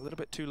it, but a little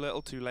bit too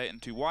little, too late, and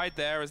too wide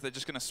there, as they're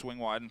just going to swing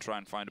wide and try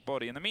and find a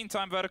body. In the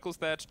meantime, Vertical's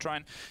there to try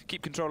and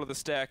keep control of the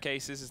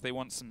staircases, as they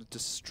want some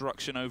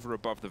destruction over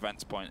above the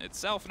vents point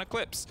itself, and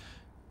Eclipse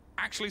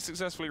actually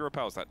successfully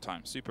repels that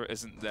time. Super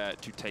isn't there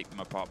to take them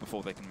apart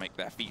before they can make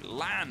their feet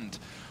land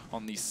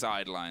on these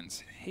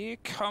sidelines. Here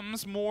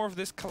comes more of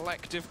this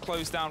collective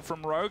close down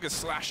from Rogue as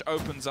Slash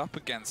opens up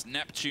against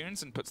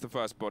Neptunes and puts the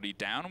first body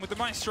down. And with the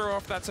Maestro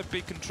off, that's a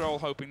big control,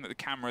 hoping that the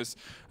cameras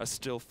are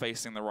still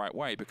facing the right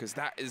way, because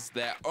that is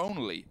their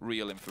only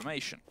real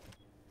information.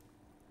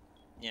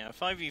 Yeah,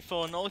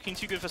 5v4, not looking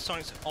too good for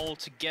Sonics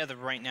altogether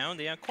right now.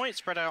 They are quite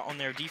spread out on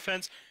their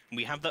defense.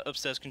 We have that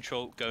upstairs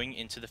control going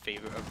into the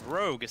favor of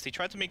Rogue as they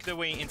try to make their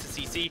way into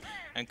CC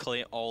and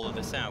clear all of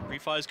this out.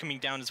 Pre-fire's coming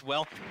down as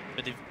well,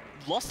 but they've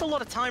lost a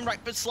lot of time, right?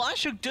 But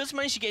Slashug does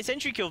manage to get his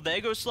entry kill.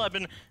 There goes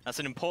Sleben. That's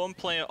an important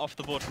player off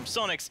the board from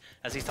Sonics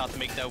as they start to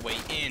make their way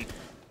in.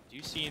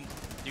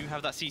 Do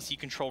have that CC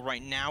control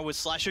right now with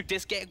Slashug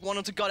Disc getting one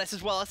onto Goddess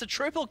as well. That's a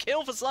triple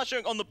kill for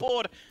Slashug on the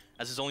board,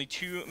 as there's only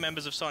 2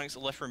 members of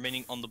Sonics left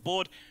remaining on the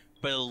board.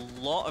 But a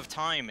lot of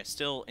time is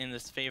still in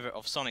this favor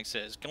of Sonics.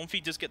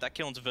 Gonfi does get that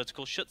kill into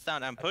vertical, shuts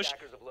down and push,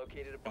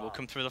 and will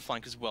come through the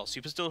flank as well.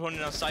 Super still holding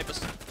outside,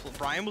 but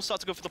Brian will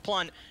start to go for the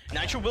plant.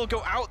 Nitro will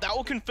go out, that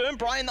will confirm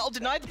Brian, that'll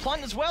deny the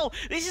plant as well.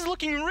 This is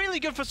looking really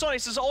good for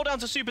Sonics. It's all down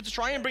to Super to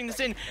try and bring this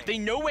in. They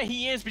know where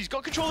he is, but he's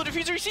got control of the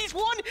diffuser. He sees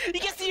one, he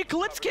gets the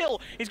Eclipse kill.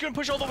 He's going to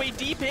push all the way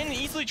deep in,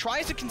 easily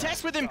tries to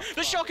contest with him.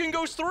 The shotgun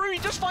goes through, he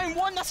does find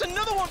one, that's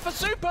another one for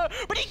Super,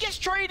 but he gets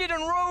traded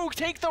and Rogue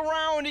take the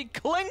round, he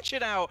clinch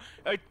it out.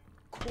 A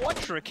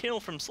quadra kill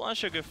from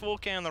Slashug, a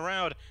 4K on the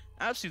round.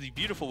 Absolutely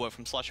beautiful work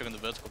from Slashug on the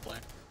vertical play.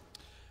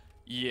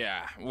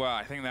 Yeah, well,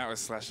 I think that was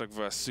Slashug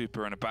versus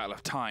Super in a battle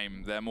of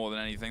time there more than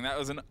anything. That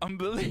was an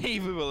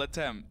unbelievable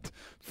attempt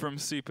from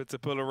Super to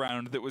pull a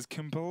round that was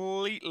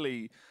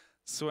completely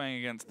swaying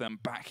against them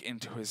back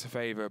into his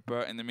favor.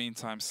 But in the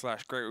meantime,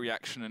 Slash, great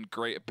reaction and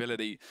great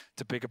ability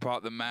to pick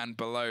apart the man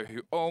below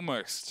who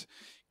almost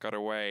got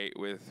away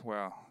with,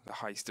 well, the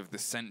heist of the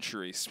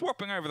century.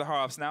 Swapping over the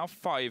halves now,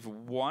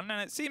 5-1,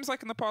 and it seems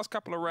like in the past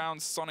couple of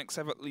rounds, Sonics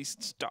have at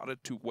least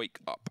started to wake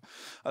up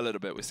a little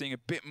bit. We're seeing a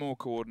bit more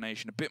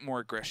coordination, a bit more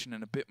aggression,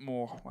 and a bit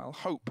more, well,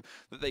 hope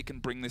that they can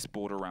bring this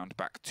board around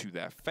back to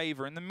their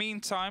favor. In the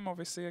meantime,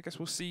 obviously, I guess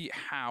we'll see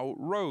how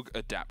Rogue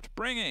adapt,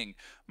 bringing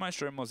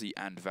Maestro, Mozzie,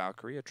 and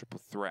Valkyrie, a triple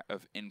threat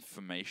of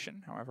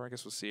information. However, I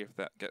guess we'll see if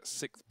that gets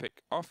 6th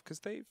pick off,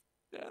 because they've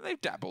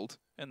dabbled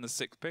in the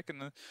 6th pick. In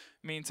the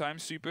meantime,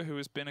 Super, who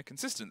has been a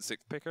consistent 6th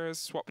picker, has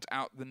swapped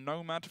out the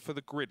Nomad for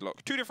the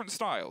Gridlock. 2 different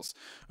styles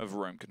of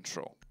roam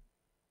control.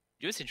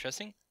 You know what's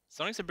interesting?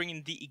 Sonics are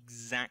bringing the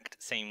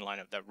exact same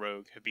lineup that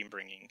Rogue have been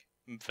bringing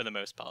for the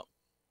most part.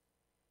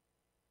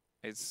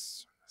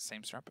 It's the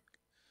same strat pick.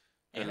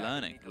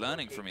 They're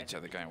learning from each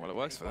other, going, well, it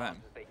works for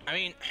them. I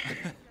mean,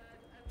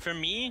 for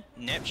me,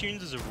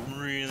 Neptunes is a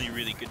really,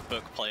 really good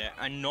book player.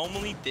 And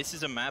normally this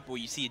is a map where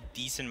you see a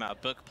decent amount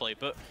of book play,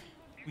 but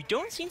we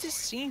don't seem to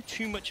see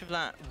too much of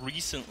that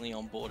recently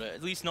on board,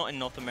 at least not in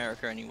North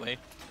America anyway.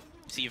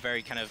 You see a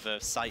very kind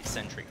of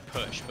site-centric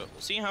push, but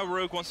we'll see how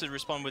Rogue wants to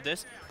respond with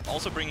this.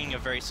 Also bringing a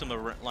very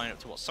similar lineup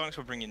to what Sonics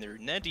were bringing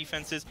in their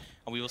defenses,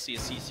 and we will see a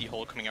CC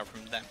hold coming out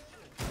from them.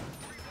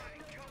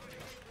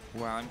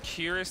 Well, I'm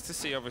curious to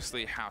see,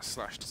 obviously, how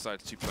Slash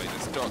decides to play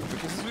this dog,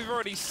 because as we've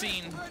already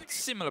seen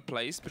similar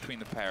plays between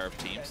the pair of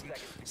teams, and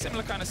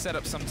similar kind of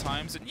setup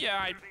sometimes, and yeah,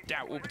 I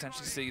doubt we'll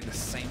potentially see the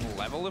same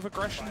level of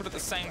aggression, but at the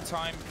same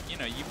time, you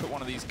know, you put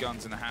one of these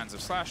guns in the hands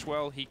of Slash,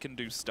 well, he can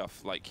do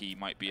stuff like he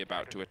might be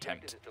about to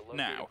attempt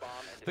now.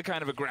 The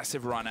kind of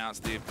aggressive run-outs,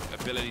 the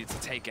ability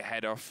to take a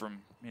head off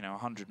from, you know,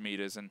 100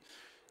 meters and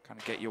kind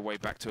of get your way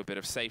back to a bit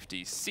of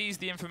safety. Sees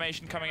the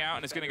information coming out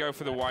and is going to go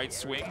for the wide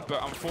swing,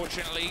 but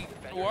unfortunately,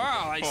 well,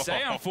 I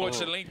say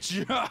unfortunately,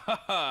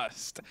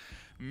 just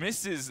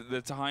misses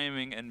the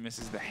timing and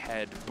misses the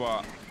head,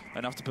 but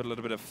enough to put a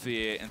little bit of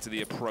fear into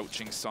the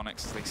approaching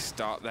Sonics as they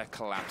start their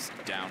collapse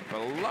down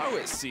below,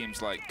 it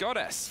seems like.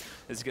 Goddess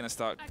is going to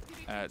start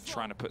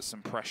trying to put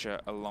some pressure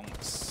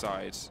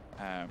alongside.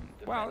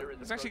 Well,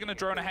 it's actually going to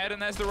drone ahead, and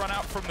there's the run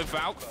out from the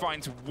Valk.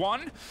 Finds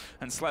one,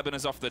 and Sleben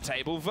is off the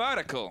table.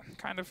 Vertical,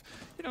 kind of,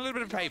 you know, a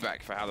little bit of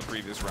payback for how the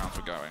previous rounds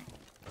were going.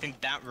 think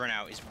that run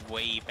out is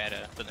way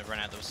better than the run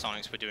out that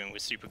Sonics were doing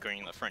with Super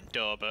Green at the front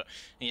door. But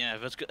yeah,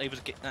 was able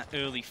to get that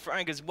early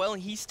frag as well.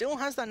 He still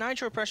has that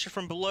nitro pressure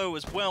from below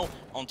as well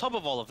on top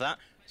of all of that.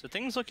 So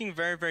things looking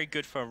very, very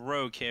good for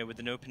Rogue here with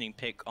an opening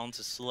pick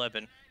onto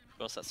Sleben. Of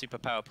course, that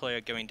superpower player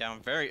going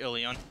down very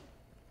early on.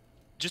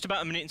 Just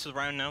about a minute into the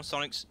round now,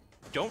 Sonics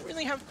don't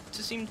really have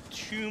to seem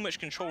too much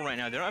control right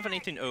now. They don't have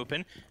anything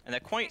open, and they're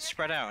quite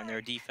spread out in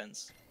their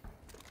defense.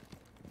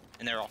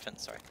 In their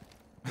offense, sorry.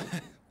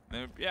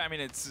 Yeah, I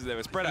mean, they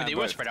were spread out. They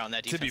were spread out in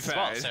their defense. To be fair,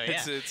 well, so,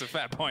 yeah. it's a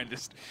fair point.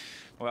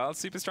 Well,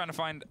 Super's trying to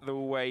find the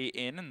way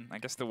in, and I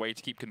guess the way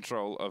to keep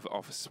control of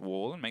Office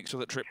Wall and make sure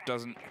that Trip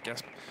doesn't, I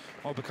guess,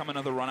 well, become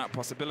another run-out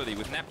possibility.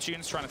 With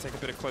Neptune's trying to take a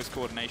bit of close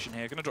coordination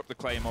here, going to drop the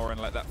Claymore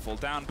and let that fall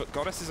down, but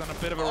Goddess is on a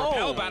bit of a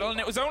rappel battle, and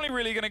it was only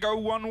really going to go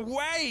one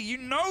way. You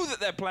know that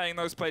they're playing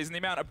those plays, and the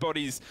amount of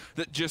bodies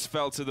that just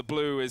fell to the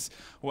blue is,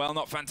 well,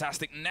 not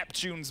fantastic.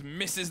 Neptune's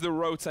misses the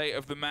rotate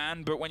of the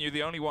man, but when you're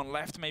the only one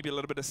left, maybe a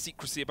little bit of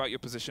secrecy about your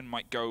position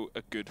might go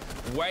a good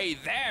way.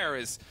 There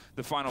is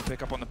the final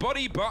pickup on the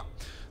body, but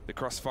the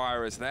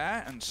crossfire is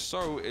there, and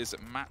so is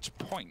match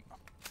point.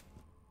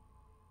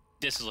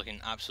 This is looking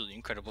absolutely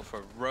incredible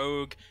for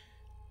Rogue.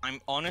 I'm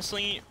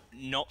honestly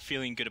not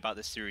feeling good about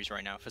this series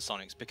right now for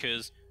Sonics,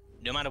 because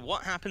no matter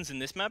what happens in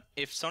this map,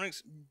 if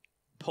Sonics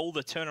pull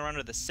the turnaround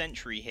of the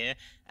century here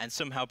and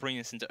somehow bring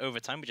this into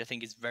overtime, which I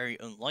think is very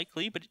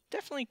unlikely, but it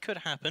definitely could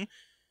happen,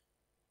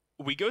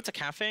 we go to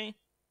Cafe.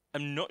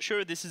 I'm not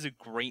sure this is a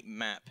great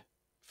map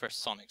for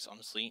Sonics,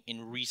 honestly,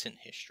 in recent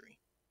history.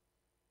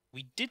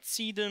 We did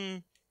see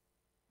them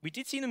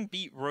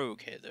beat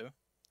Rogue here, though.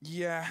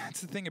 Yeah,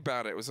 that's the thing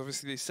about it. It was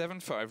obviously they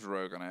 7-5'd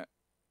Rogue on it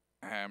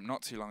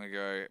not too long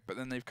ago, but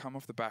then they've come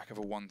off the back of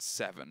a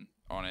 1-7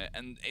 on it,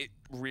 and it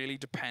really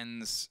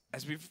depends,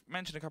 as we've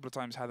mentioned a couple of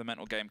times, how the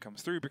mental game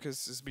comes through,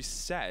 because, as we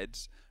said,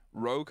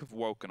 Rogue have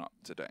woken up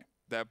today.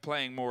 They're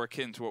playing more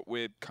akin to what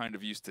we're kind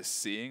of used to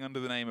seeing under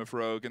the name of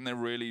Rogue, and they're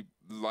really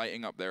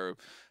lighting up their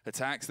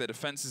attacks. Their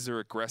defenses are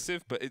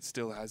aggressive, but it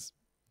still has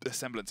a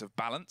semblance of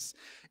balance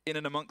in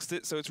and amongst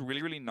it, so it's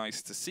really, really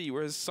nice to see.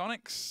 Whereas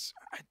Sonics,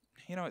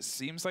 you know, it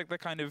seems like they're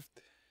kind of,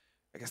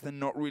 I guess they're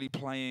not really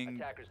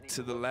playing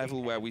to the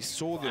level where we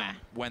saw them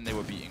when they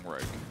were beating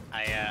Rogue.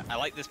 I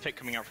like this pick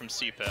coming out from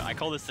Super. I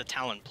call this the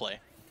Talon play.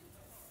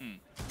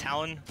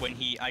 Talon, when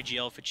he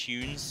IGL for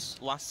Tunes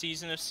last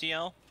season of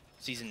CL,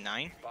 Season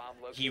 9,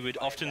 he would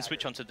often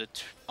switch onto the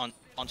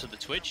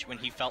Twitch when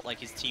he felt like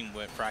his team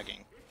weren't fragging.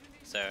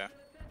 So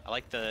I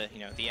like the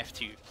the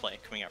F2 play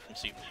coming out from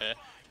Super.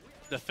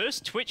 The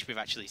first Twitch we've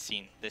actually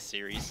seen this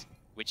series,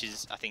 which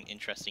is, I think,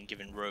 interesting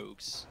given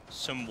Rogue's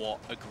somewhat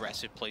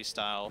aggressive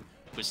playstyle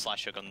with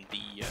Slashhook on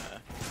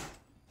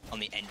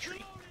the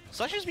entry.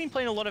 Slashhook's been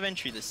playing a lot of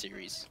entry this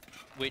series,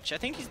 which I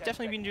think he's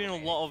definitely been doing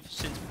a lot of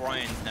since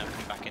Brian's now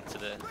come back into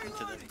the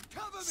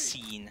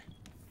scene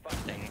of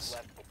things.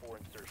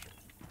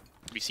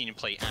 We've seen him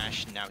play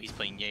Ashe, now he's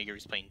playing Jaeger,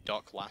 he's playing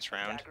Doc last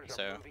round,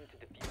 so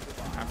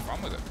have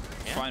fun with it.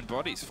 Yeah. Find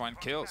bodies, find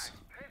kills.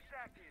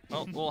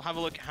 Well, we'll have a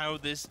look how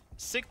this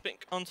sick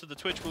pick onto the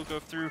Twitch will go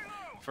through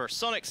for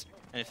Sonics,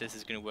 and if this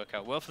is going to work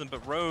out well for them.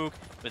 But Rogue,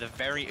 with a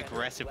very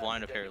aggressive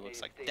lineup here, it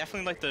looks like.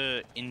 Definitely like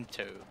the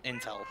Intel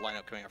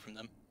lineup coming out from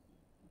them.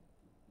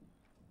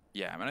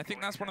 Yeah, I mean, I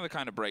think that's one of the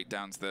kind of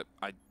breakdowns that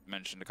I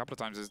mentioned a couple of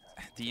times, is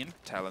the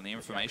intel and the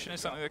information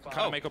is something that can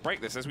kind of make or break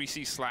this. As we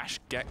see Slash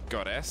get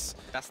Goddess,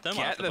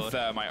 get the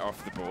Thermite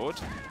off the board,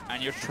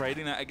 and you're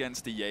trading that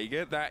against the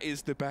Jaeger, that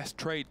is the best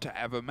trade to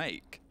ever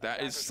make.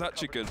 That is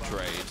such a good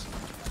trade.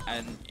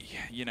 And,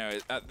 you know,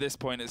 at this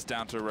point, it's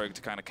down to Rogue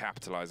to kind of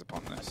capitalize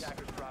upon this.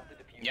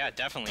 Yeah,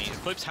 definitely.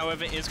 Eclipse,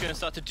 however, is going to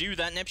start to do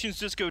that. Neptune's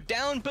just go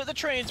down, but the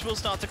trades will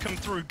start to come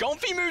through.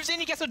 Gonfi moves in,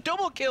 he gets a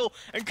double kill,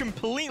 and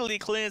completely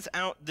clears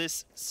out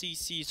this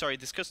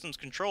this customs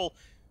control.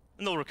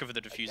 And they'll recover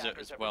the diffuser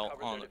as well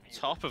on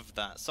top of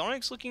that.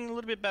 Sonic's looking a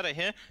little bit better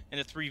here in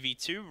a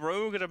 3v2.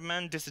 Rogue at a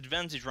man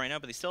disadvantage right now,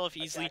 but they still have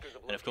easily.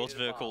 And of course,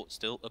 Vertical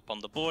still up on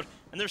the board,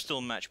 and they're still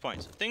match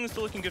points. Things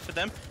are looking good for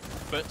them,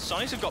 but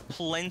Sonics have got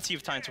plenty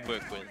of time to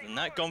work with. And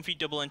that Gonfi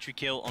double entry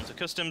kill onto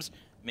customs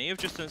may have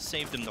just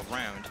saved them the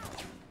round.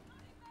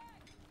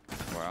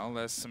 Well,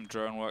 there's some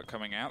drone work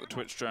coming out. The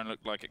Twitch drone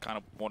looked like it kind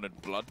of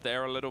wanted blood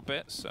there a little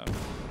bit, so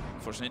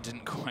unfortunately it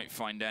didn't quite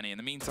find any. In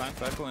the meantime,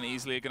 Vertical and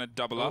Easily are going to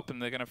double up,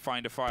 and they're going to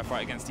find a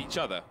firefight against each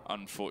other.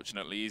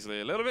 Unfortunately, Easily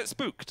a little bit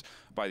spooked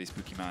by the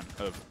spooky man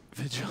of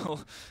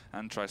Vigil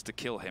and tries to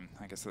kill him.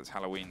 I guess that's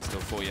Halloween still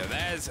for you.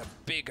 There's a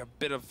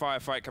bit of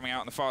firefight coming out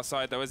on the far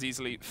side, though, as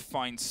Easily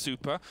finds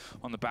Super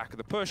on the back of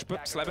the push,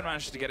 but Sleben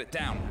manages to get it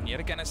down. And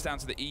yet again, it's down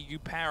to the EU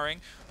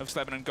pairing of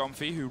Sleben and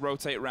Gonfi, who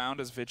rotate around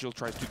as Vigil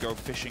tries to go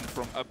fishing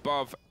from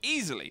above.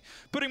 Easily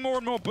putting more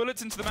and more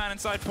bullets into the man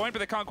inside point, but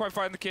they can't quite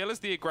find the kill as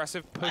the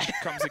aggressive push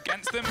comes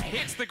against them,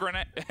 hits the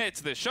grenade,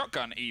 hits the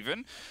shotgun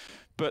even,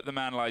 but the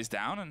man lies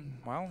down, and,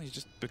 well, he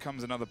just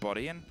becomes another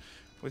body. And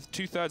with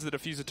 2/3 of the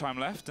diffuser time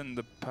left and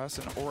the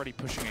person already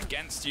pushing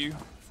against you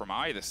from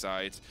either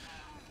side,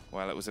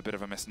 well, it was a bit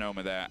of a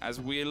misnomer there, as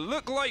we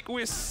look like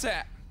we're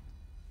set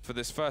for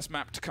this first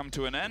map to come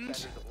to an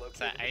end.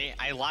 So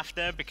I laughed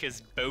there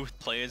because both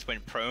players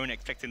went prone,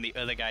 expecting the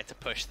other guy to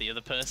push the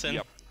other person.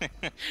 Yep.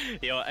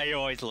 You know, I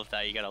always love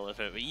that. You gotta love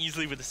it. But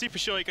easily with the super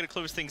short, you gotta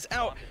close things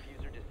out.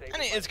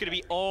 And it is going to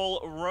be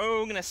all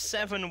Rogue in a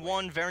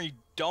 7-1, very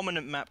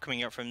dominant map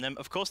coming out from them.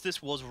 Of course,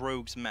 this was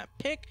Rogue's map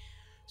pick,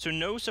 so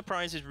no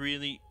surprises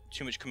really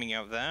too much coming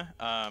out there.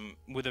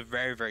 With a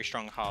very, very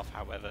strong half,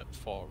 however,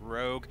 for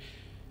Rogue.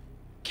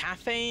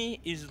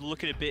 Cafe is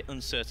looking a bit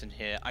uncertain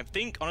here. I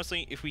think,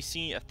 honestly, if we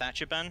see a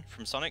Thatcher ban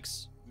from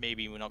Sonics,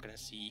 maybe we're not going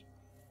to see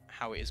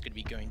how it is going to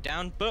be going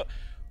down, but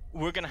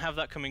we're going to have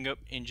that coming up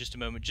in just a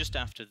moment, just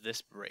after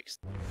this break.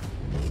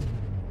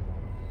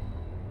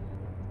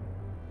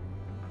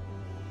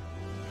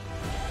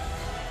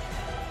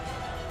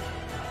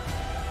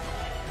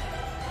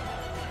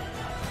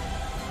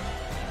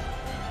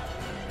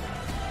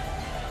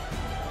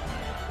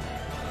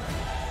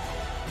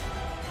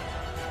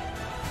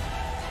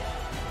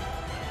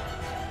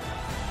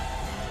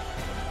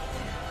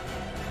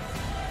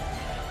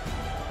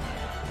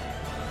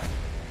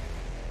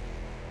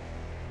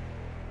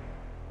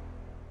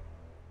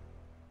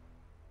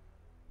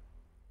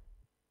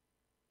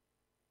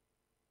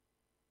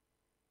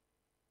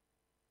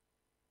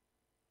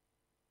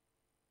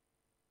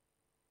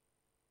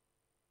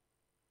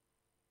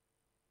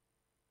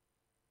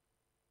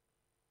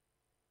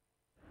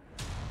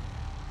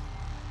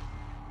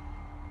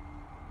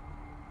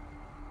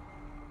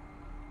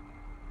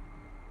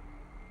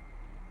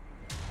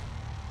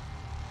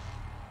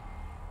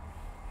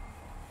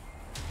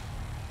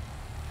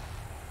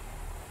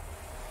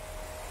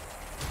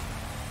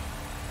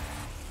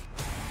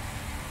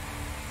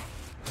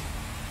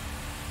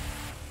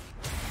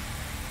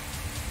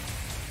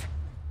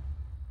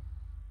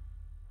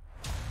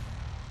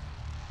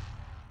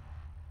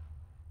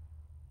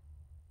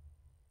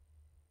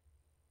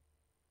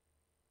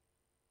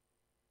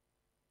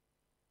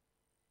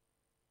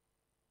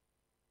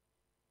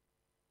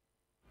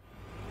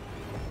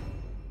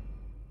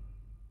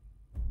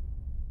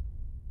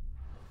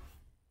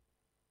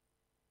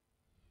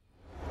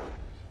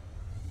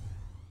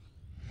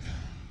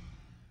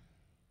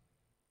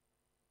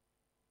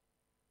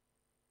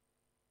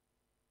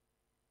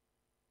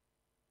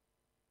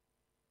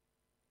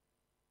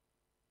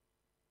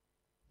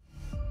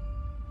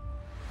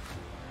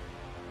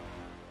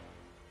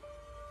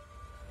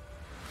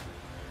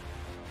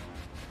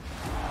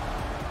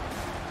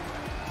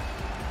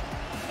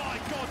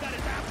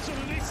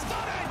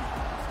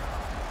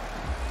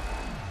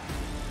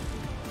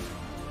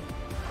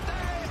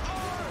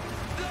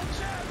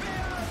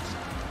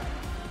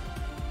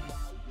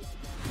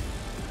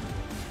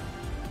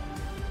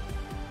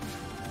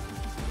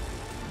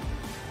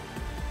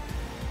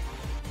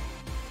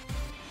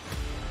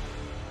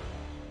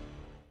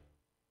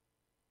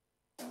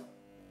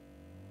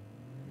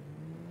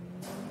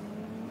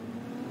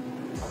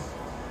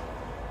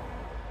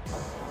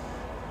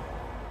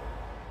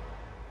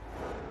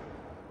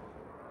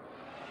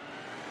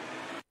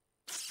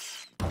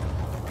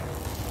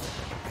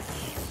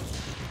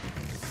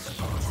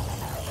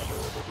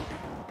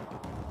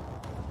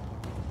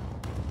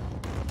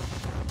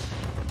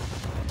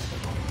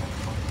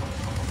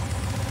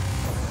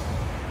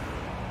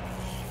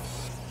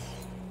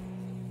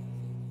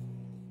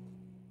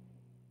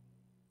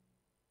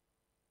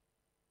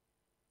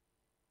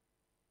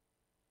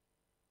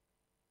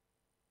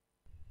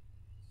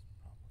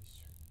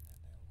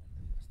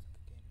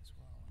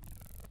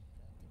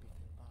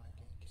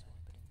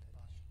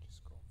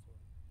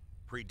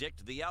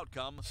 Predict the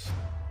outcome,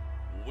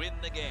 win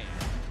the game.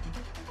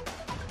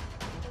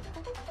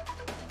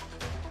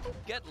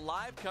 Get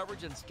live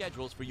coverage and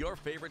schedules for your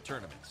favorite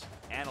tournaments.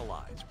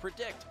 Analyze,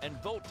 predict,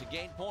 and vote to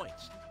gain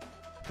points.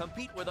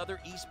 Compete with other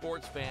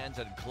esports fans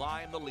and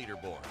climb the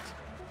leaderboards.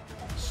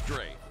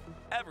 Strafe,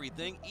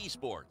 everything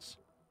esports.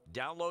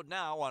 Download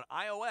now on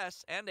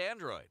iOS and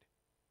Android.